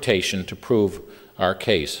interpretation to prove our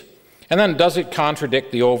case. And then, does it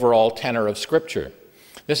contradict the overall tenor of Scripture?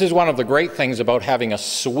 This is one of the great things about having a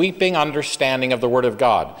sweeping understanding of the Word of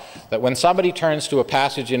God, that when somebody turns to a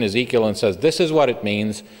passage in Ezekiel and says, this is what it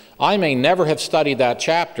means, I may never have studied that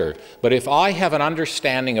chapter, but if I have an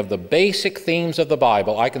understanding of the basic themes of the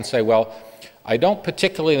Bible, I can say, well, I don't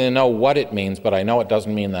particularly know what it means, but I know it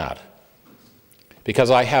doesn't mean that.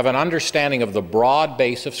 Because I have an understanding of the broad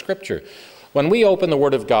base of Scripture. When we open the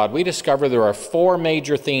Word of God, we discover there are four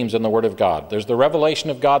major themes in the Word of God. There's the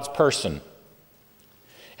revelation of God's person.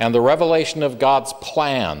 and the revelation of God's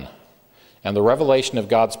plan, and the revelation of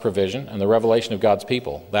God's provision, and the revelation of God's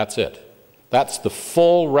people. That's it. That's the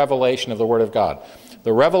full revelation of the Word of God.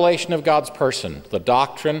 The revelation of God's person, the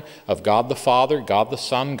doctrine of God the Father, God the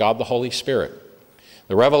Son, God the Holy Spirit.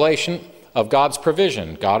 The revelation of God's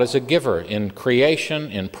provision. God is a giver in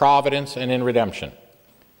creation, in providence, and in redemption.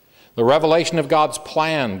 The revelation of God's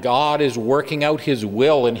plan. God is working out His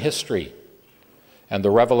will in history. And the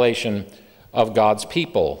revelation of God's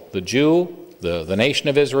people, the Jew, the nation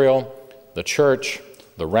of Israel, the church,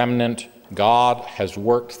 the remnant. God has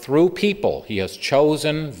worked through people. He has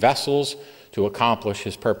chosen vessels to accomplish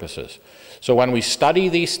His purposes. So when we study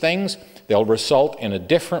these things, they'll result in a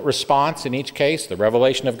different response in each case. The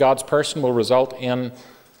revelation of God's person will result in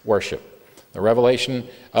worship. The revelation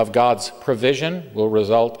of God's provision will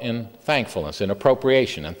result in thankfulness, in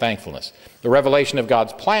appropriation and thankfulness. The revelation of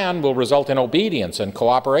God's plan will result in obedience and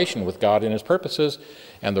cooperation with God in His purposes.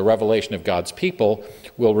 And the revelation of God's people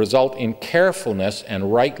will result in carefulness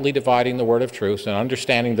and rightly dividing the word of truth and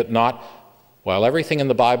understanding that while everything in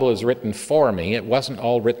the Bible is written for me, it wasn't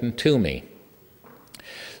all written to me.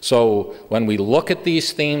 So when we look at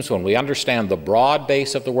these themes, when we understand the broad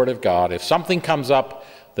base of the Word of God, if something comes up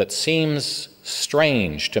that seems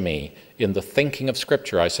strange to me in the thinking of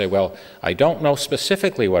Scripture, I say, well, I don't know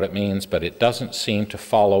specifically what it means, but it doesn't seem to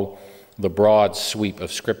follow the broad sweep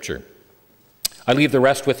of Scripture. I leave the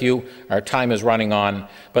rest with you. Our time is running on,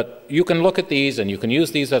 but you can look at these and you can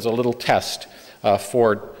use these as a little test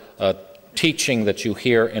for teaching that you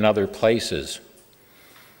hear in other places.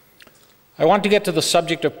 I want to get to the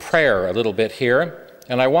subject of prayer a little bit here,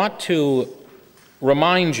 and I want to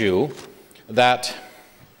remind you that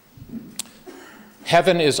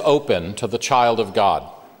heaven is open to the child of God.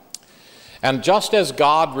 And just as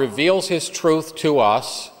God reveals His truth to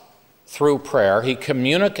us through prayer,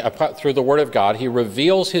 through the Word of God, He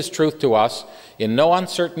reveals His truth to us in no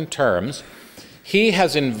uncertain terms. He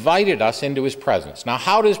has invited us into His presence. Now,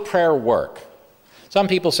 how does prayer work? Some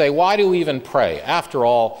people say, why do we even pray? After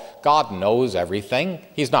all, God knows everything.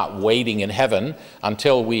 He's not waiting in heaven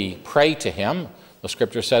until we pray to Him. The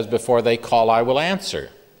Scripture says, before they call, I will answer.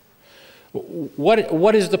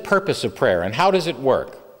 What is the purpose of prayer, and how does it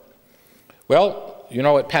work? Well, you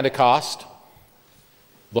know, at Pentecost,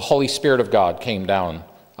 the Holy Spirit of God came down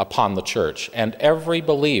upon the church, and every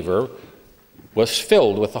believer was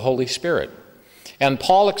filled with the Holy Spirit. And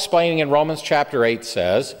Paul, explaining in Romans chapter 8,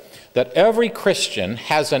 says that every Christian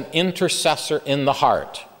has an intercessor in the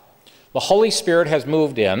heart. The Holy Spirit has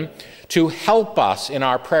moved in to help us in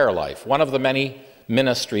our prayer life. One of the many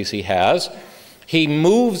ministries He has. He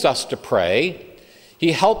moves us to pray.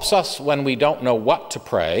 He helps us when we don't know what to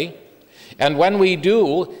pray. And when we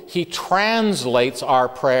do, He translates our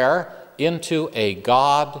prayer into a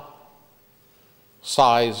God-sized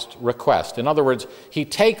request. In other words, He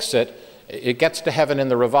takes it gets to heaven in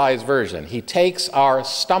the Revised Version. He takes our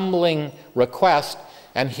stumbling request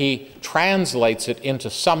and He translates it into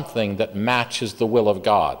something that matches the will of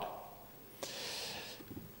God.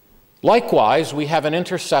 Likewise, we have an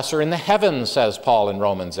intercessor in the heavens, says Paul in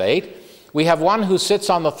Romans 8. We have one who sits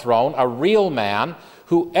on the throne, a real man,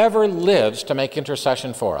 who ever lives to make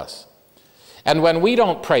intercession for us. And when we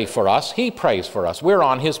don't pray for us, He prays for us. We're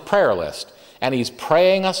on His prayer list, and He's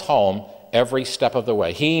praying us home every step of the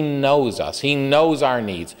way. He knows us. He knows our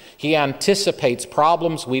needs. He anticipates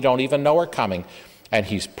problems we don't even know are coming, and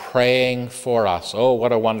He's praying for us. Oh,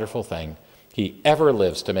 what a wonderful thing. He ever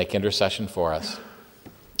lives to make intercession for us.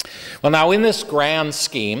 Well, now, in this grand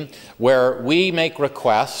scheme where we make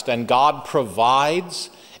requests and God provides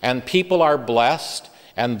and people are blessed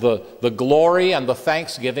and the glory and the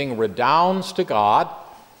thanksgiving redounds to God,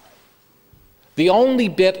 the only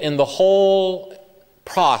bit in the whole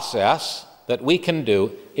process that we can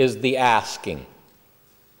do is the asking.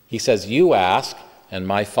 He says, you ask and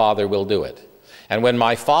my Father will do it. And when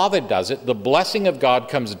my Father does it, the blessing of God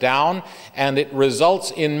comes down and it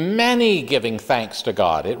results in many giving thanks to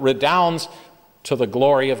God. It redounds to the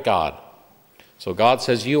glory of God. So God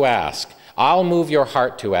says, you ask. I'll move your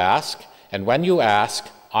heart to ask, and when you ask,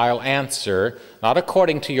 I'll answer, not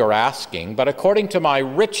according to your asking, but according to my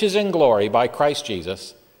riches in glory by Christ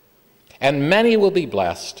Jesus. And many will be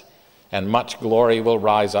blessed, and much glory will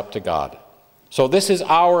rise up to God. So this is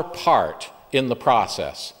our part in the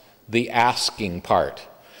process, the asking part.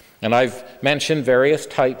 And I've mentioned various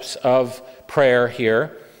types of prayer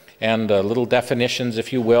here, and little definitions,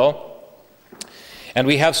 if you will. And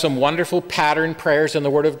we have some wonderful pattern prayers in the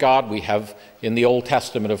Word of God. We have in the Old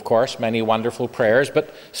Testament, of course, many wonderful prayers,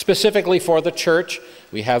 but specifically for the church,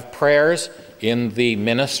 we have prayers in the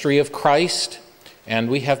ministry of Christ, and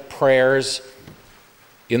we have prayers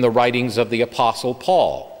in the writings of the Apostle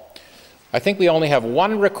Paul. I think we only have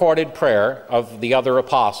one recorded prayer of the other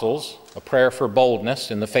apostles, a prayer for boldness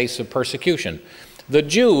in the face of persecution. The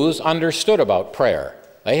Jews understood about prayer.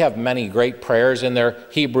 They have many great prayers in their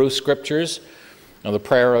Hebrew scriptures. The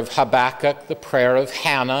prayer of Habakkuk, the prayer of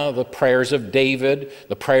Hannah, the prayers of David,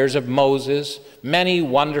 the prayers of Moses, many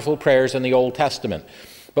wonderful prayers in the Old Testament.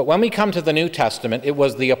 But when we come to the New Testament, it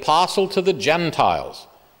was the apostle to the Gentiles.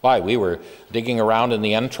 Why, we were digging around in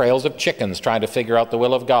the entrails of chickens trying to figure out the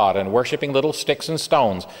will of God and worshiping little sticks and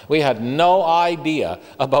stones. We had no idea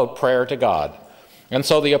about prayer to God. And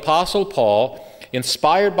so the Apostle Paul,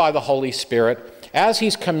 inspired by the Holy Spirit, as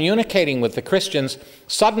he's communicating with the Christians,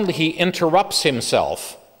 suddenly he interrupts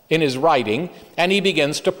himself in his writing and he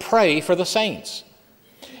begins to pray for the saints.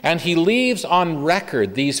 And he leaves on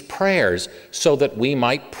record these prayers so that we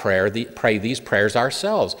might pray these prayers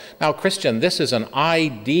ourselves. Now, Christian, this is an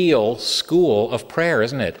ideal school of prayer,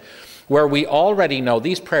 isn't it? Where we already know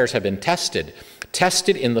these prayers have been tested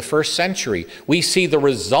in the first century. We see the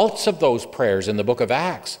results of those prayers in the book of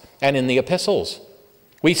Acts and in the epistles.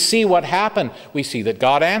 We see what happened. We see that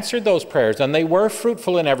God answered those prayers and they were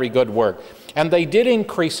fruitful in every good work. And they did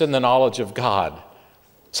increase in the knowledge of God.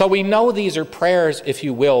 So we know these are prayers, if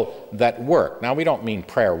you will, that work. Now, we don't mean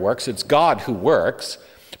prayer works. It's God who works.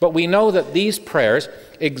 But we know that these prayers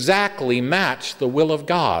exactly match the will of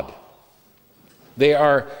God. They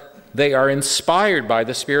are inspired by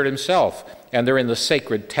the Spirit himself, and they're in the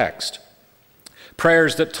sacred text.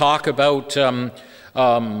 Prayers that talk about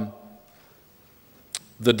the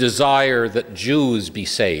desire that Jews be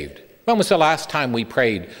saved. When was the last time we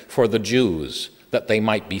prayed for the Jews, that they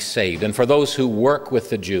might be saved, and for those who work with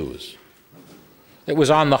the Jews? It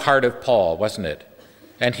was on the heart of Paul, wasn't it?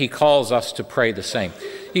 And he calls us to pray the same.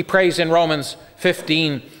 He prays in Romans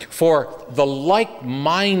 15 for the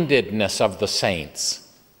like-mindedness of the saints.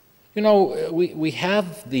 You know, we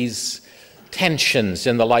have these tensions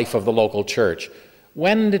in the life of the local church.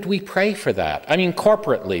 When did we pray for that? I mean,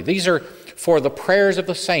 corporately. These are for the prayers of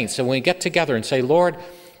the saints. And when we get together and say, Lord,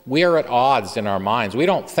 we are at odds in our minds. We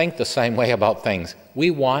don't think the same way about things. We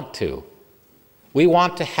want to. We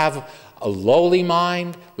want to have a lowly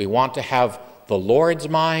mind. We want to have the Lord's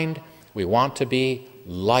mind. We want to be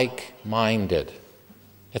like-minded.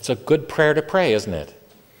 It's a good prayer to pray, isn't it?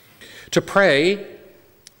 To pray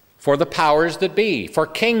for the powers that be, for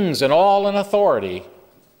kings and all in authority,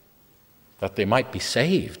 that they might be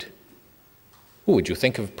saved. Ooh, would you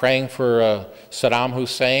think of praying for Saddam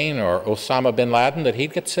Hussein or Osama bin Laden, that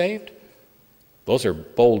he'd get saved? Those are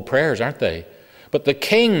bold prayers, aren't they? But the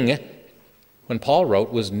king, when Paul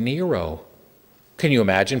wrote, was Nero. Can you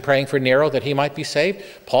imagine praying for Nero that he might be saved?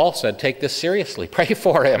 Paul said, take this seriously. Pray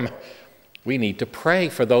for him. We need to pray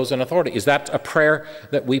for those in authority. Is that a prayer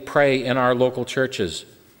that we pray in our local churches?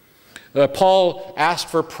 Paul asked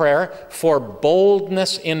for prayer for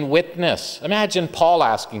boldness in witness. Imagine Paul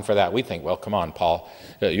asking for that. We think, well, come on, Paul,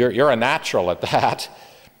 you're a natural at that.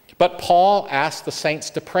 But Paul asked the saints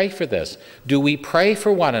to pray for this. Do we pray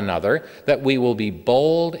for one another that we will be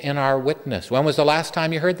bold in our witness? When was the last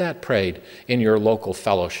time you heard that prayed in your local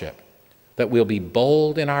fellowship? That we'll be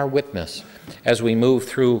bold in our witness as we move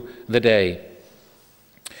through the day.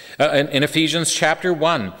 In Ephesians chapter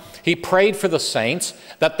 1, he prayed for the saints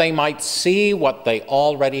that they might see what they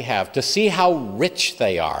already have, to see how rich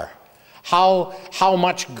they are, how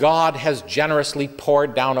much God has generously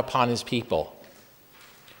poured down upon his people.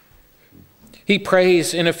 He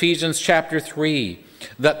prays in Ephesians chapter 3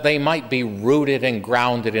 that they might be rooted and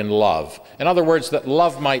grounded in love. In other words, that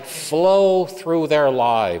love might flow through their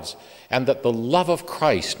lives and that the love of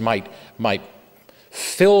Christ might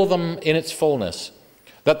fill them in its fullness,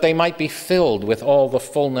 that they might be filled with all the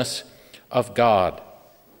fullness of God.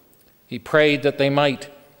 He prayed that they might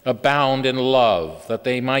abound in love, that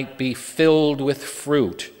they might be filled with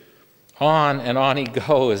fruit. On and on he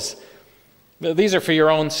goes. These are for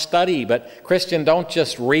your own study, but Christian, don't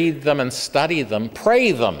just read them and study them.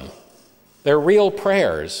 Pray them. They're real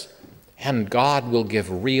prayers, and God will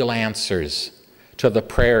give real answers to the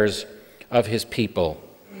prayers of his people.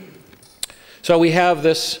 So we have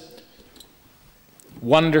this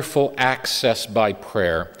wonderful access by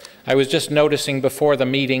prayer. I was just noticing before the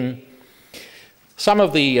meeting some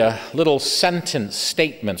of the little sentence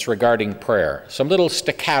statements regarding prayer, some little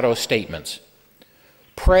staccato statements.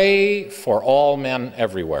 Pray for all men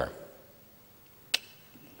everywhere.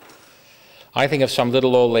 I think of some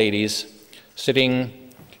little old ladies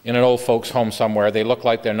sitting in an old folks' home somewhere. They look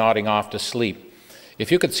like they're nodding off to sleep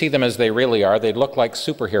If you could see them as they really are, they'd look like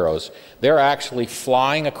superheroes. They're actually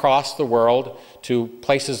flying across the world to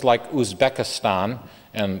places like Uzbekistan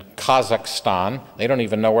and Kazakhstan. They don't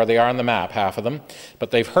even know where they are on the map, half of them, but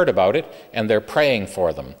they've heard about it, and they're praying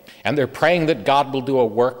for them. And they're praying that God will do a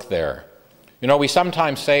work there. You know, we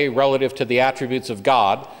sometimes say, relative to the attributes of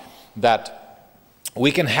God, that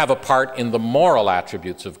we can have a part in the moral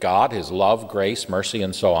attributes of God, his love, grace, mercy,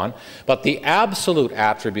 and so on, but the absolute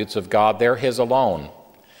attributes of God, they're his alone.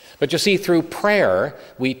 But you see, through prayer,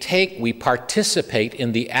 we participate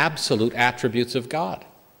in the absolute attributes of God.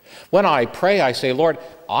 When I pray, I say, Lord,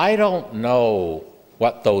 I don't know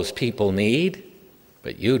what those people need,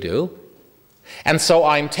 but you do. And so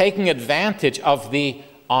I'm taking advantage of the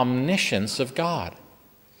omniscience of God.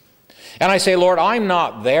 And I say, Lord, I'm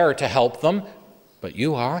not there to help them, but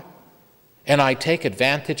you are. And I take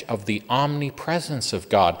advantage of the omnipresence of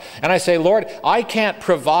God. And I say, Lord, I can't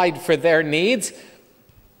provide for their needs,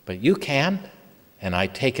 but you can. And I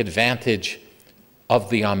take advantage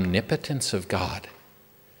of the omnipotence of God.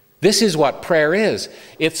 This is what prayer is.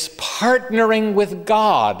 It's partnering with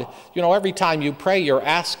God. You know, every time you pray, you're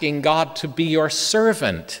asking God to be your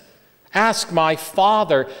servant. Ask my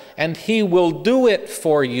Father, and he will do it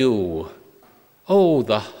for you. Oh,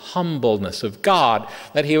 the humbleness of God,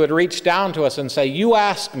 that he would reach down to us and say, you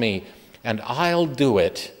ask me, and I'll do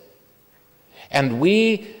it. And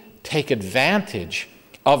we take advantage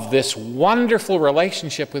of this wonderful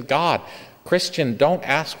relationship with God. Christian, don't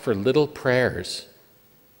ask for little prayers.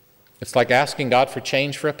 It's like asking God for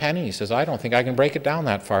change for a penny. He says, I don't think I can break it down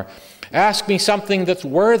that far. Ask me something that's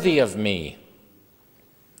worthy of me.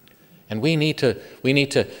 And we need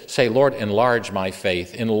to say, Lord, enlarge my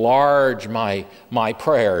faith, enlarge my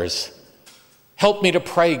prayers. Help me to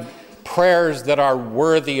pray prayers that are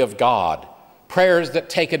worthy of God, prayers that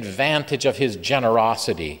take advantage of his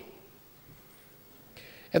generosity.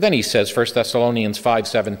 And then he says, 1 Thessalonians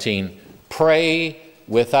 5:17, pray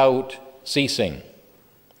without ceasing.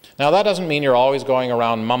 Now that doesn't mean you're always going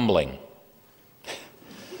around mumbling.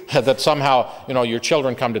 That somehow, you know, your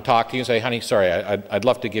children come to talk to you and say, honey, sorry, I'd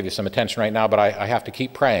love to give you some attention right now, but I have to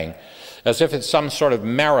keep praying. As if it's some sort of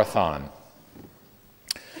marathon.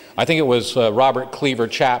 I think it was Robert Cleaver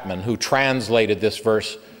Chapman who translated this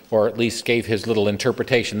verse, or at least gave his little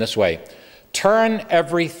interpretation this way. Turn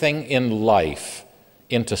everything in life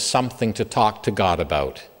into something to talk to God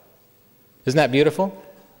about. Isn't that beautiful?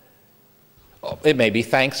 It may be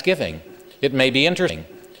thanksgiving. It may be interesting.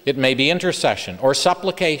 It may be intercession or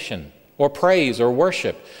supplication or praise or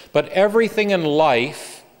worship. But everything in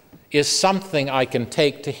life is something I can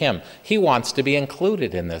take to him. He wants to be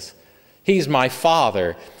included in this. He's my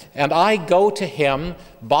Father. And I go to him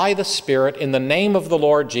by the Spirit in the name of the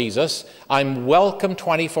Lord Jesus. I'm welcome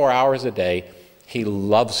 24 hours a day. He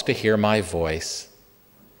loves to hear my voice.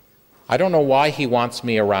 I don't know why he wants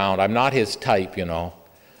me around. I'm not his type, you know.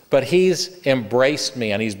 But he's embraced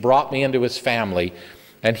me and he's brought me into his family.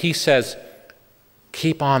 And he says,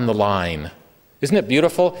 keep on the line. Isn't it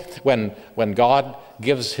beautiful when God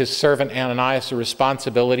gives his servant Ananias a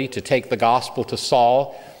responsibility to take the gospel to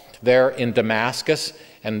Saul there in Damascus?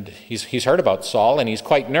 And he's heard about Saul and he's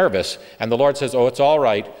quite nervous. And the Lord says, oh, it's all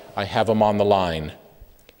right. I have him on the line.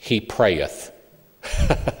 He prayeth.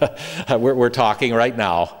 We're talking right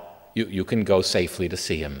now. You can go safely to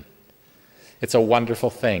see him. It's a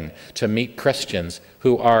wonderful thing to meet Christians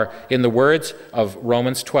who are, in the words of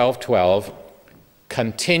Romans 12:12,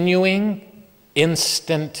 continuing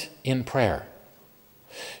instant in prayer.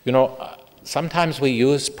 You know, sometimes we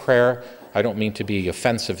use prayer, I don't mean to be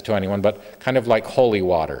offensive to anyone, but kind of like holy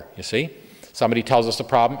water, you see? Somebody tells us a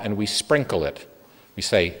problem and we sprinkle it. We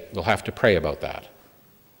say, we'll have to pray about that.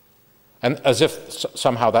 And as if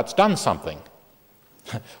somehow that's done something.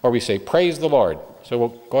 Or we say, praise the Lord. So, well,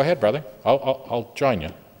 go ahead, brother. I'll join you.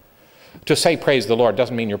 To say praise the Lord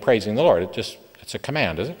doesn't mean you're praising the Lord. It's a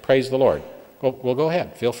command, is it? Praise the Lord. Well, go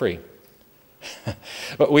ahead. Feel free.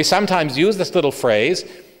 But we sometimes use this little phrase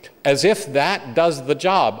as if that does the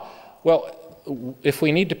job. Well, if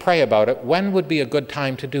we need to pray about it, when would be a good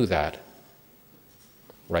time to do that?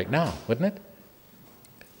 Right now, wouldn't it?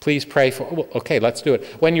 Please pray for, well, okay, let's do it.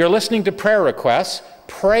 When you're listening to prayer requests,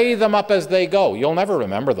 pray them up as they go. You'll never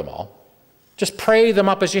remember them all. Just pray them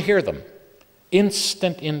up as you hear them.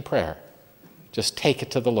 Instant in prayer. Just take it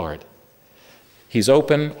to the Lord. He's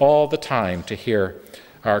open all the time to hear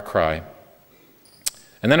our cry.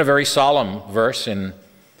 And then a very solemn verse in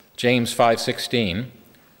James 5:16.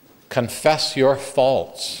 Confess your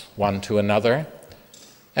faults one to another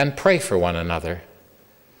and pray for one another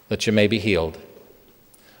that you may be healed.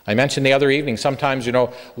 I mentioned the other evening, sometimes, you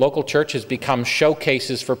know, local churches become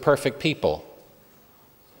showcases for perfect people.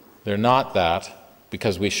 They're not that,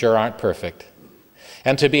 because we sure aren't perfect.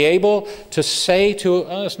 And to be able to say to,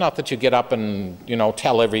 it's not that you get up and,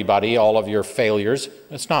 tell everybody all of your failures.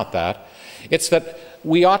 It's not that. It's that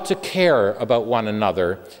we ought to care about one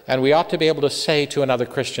another, and we ought to be able to say to another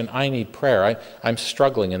Christian, I need prayer. I'm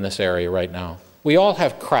struggling in this area right now. We all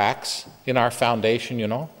have cracks in our foundation,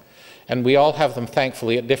 and we all have them,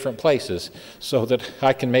 thankfully, at different places, so that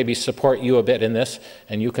I can maybe support you a bit in this,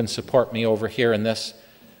 and you can support me over here in this.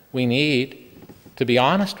 We need to be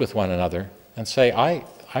honest with one another and say,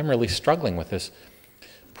 I'm really struggling with this.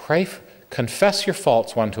 Pray, confess your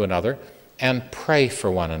faults one to another, and pray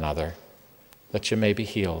for one another, that you may be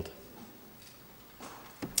healed.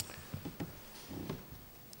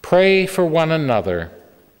 Pray for one another.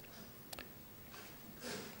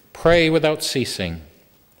 Pray without ceasing.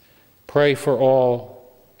 Pray for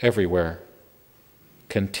all, everywhere.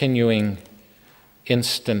 Continuing,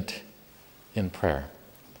 instant in prayer.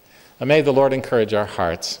 And may the Lord encourage our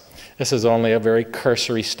hearts. This is only a very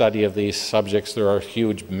cursory study of these subjects. There are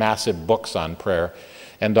huge, massive books on prayer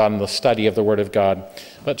and on the study of the Word of God.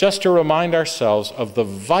 But just to remind ourselves of the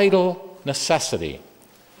vital necessity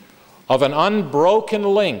of an unbroken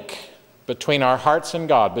link between our hearts and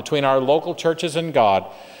God, between our local churches and God,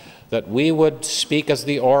 that we would speak as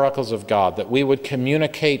the oracles of God, that we would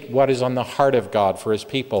communicate what is on the heart of God for His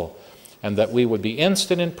people, and that we would be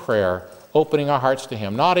instant in prayer, opening our hearts to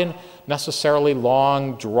Him, not in necessarily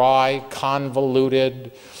long, dry,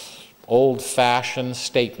 convoluted, old-fashioned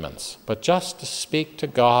statements, but just to speak to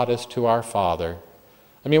God as to our Father.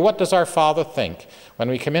 I mean, what does our Father think when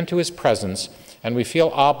we come into His presence and we feel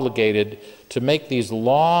obligated to make these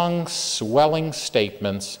long, swelling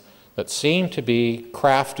statements that seem to be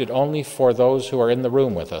crafted only for those who are in the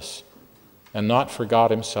room with us and not for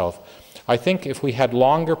God Himself? I think if we had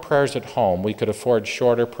longer prayers at home, we could afford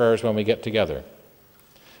shorter prayers when we get together.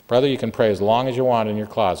 Brother, you can pray as long as you want in your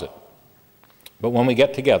closet. But when we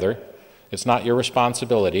get together, it's not your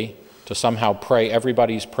responsibility to somehow pray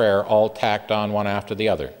everybody's prayer all tacked on one after the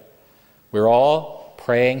other. We're all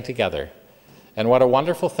praying together. And what a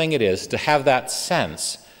wonderful thing it is to have that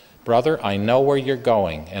sense, brother, I know where you're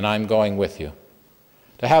going, and I'm going with you.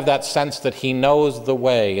 To have that sense that He knows the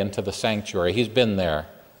way into the sanctuary. He's been there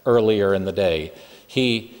earlier in the day.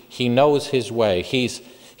 He knows His way.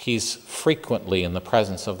 He's frequently in the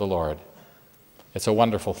presence of the Lord. It's a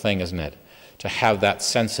wonderful thing, isn't it? To have that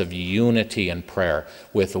sense of unity in prayer.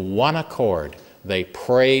 With one accord, they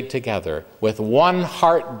prayed together, with one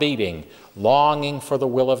heart beating, longing for the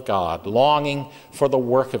will of God, longing for the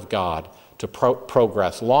work of God to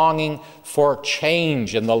progress, longing for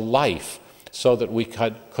change in the life so that we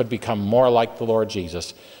could become more like the Lord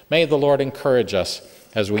Jesus. May the Lord encourage us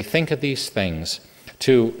as we think of these things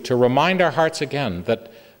to remind our hearts again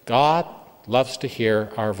that God loves to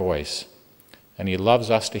hear our voice, and He loves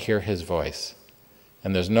us to hear His voice.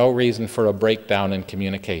 And there's no reason for a breakdown in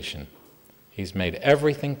communication. He's made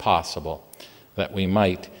everything possible that we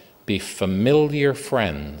might be familiar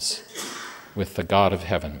friends with the God of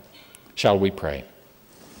heaven. Shall we pray?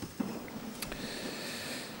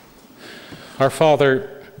 Our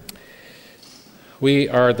Father, we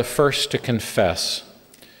are the first to confess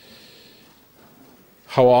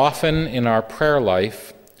how often in our prayer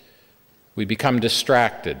life we become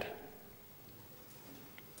distracted.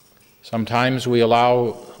 Sometimes we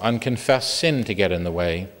allow unconfessed sin to get in the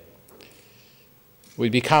way. We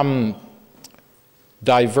become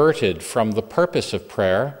diverted from the purpose of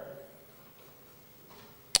prayer.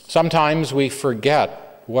 Sometimes we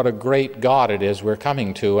forget what a great God it is we're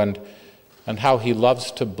coming to and how He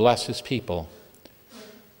loves to bless His people.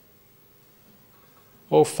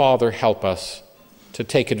 Oh, Father, help us to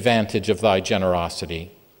take advantage of Thy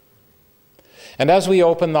generosity. And as we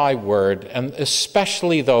open Thy word, and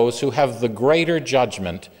especially those who have the greater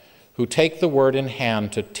judgment, who take the word in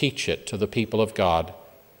hand to teach it to the people of God,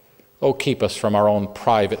 oh, keep us from our own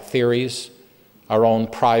private theories, our own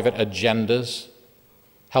private agendas.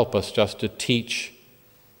 Help us just to teach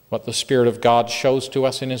what the Spirit of God shows to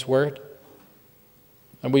us in His word.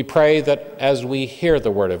 And we pray that as we hear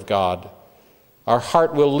the word of God, our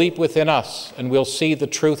heart will leap within us and we'll see the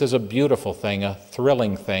truth as a beautiful thing, a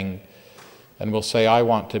thrilling thing. And we'll say, I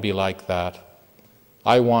want to be like that.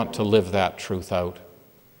 I want to live that truth out.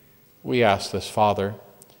 We ask this, Father,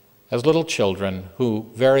 as little children who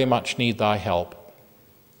very much need Thy help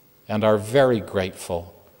and are very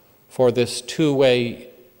grateful for this two-way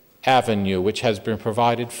avenue which has been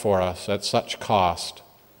provided for us at such cost.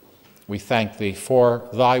 We thank Thee for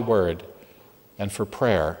Thy word and for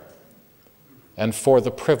prayer and for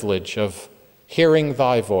the privilege of hearing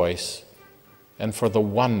Thy voice and for the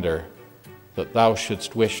wonder that thou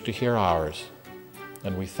shouldst wish to hear ours.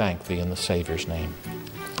 And we thank thee in the Savior's name.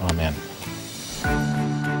 Amen.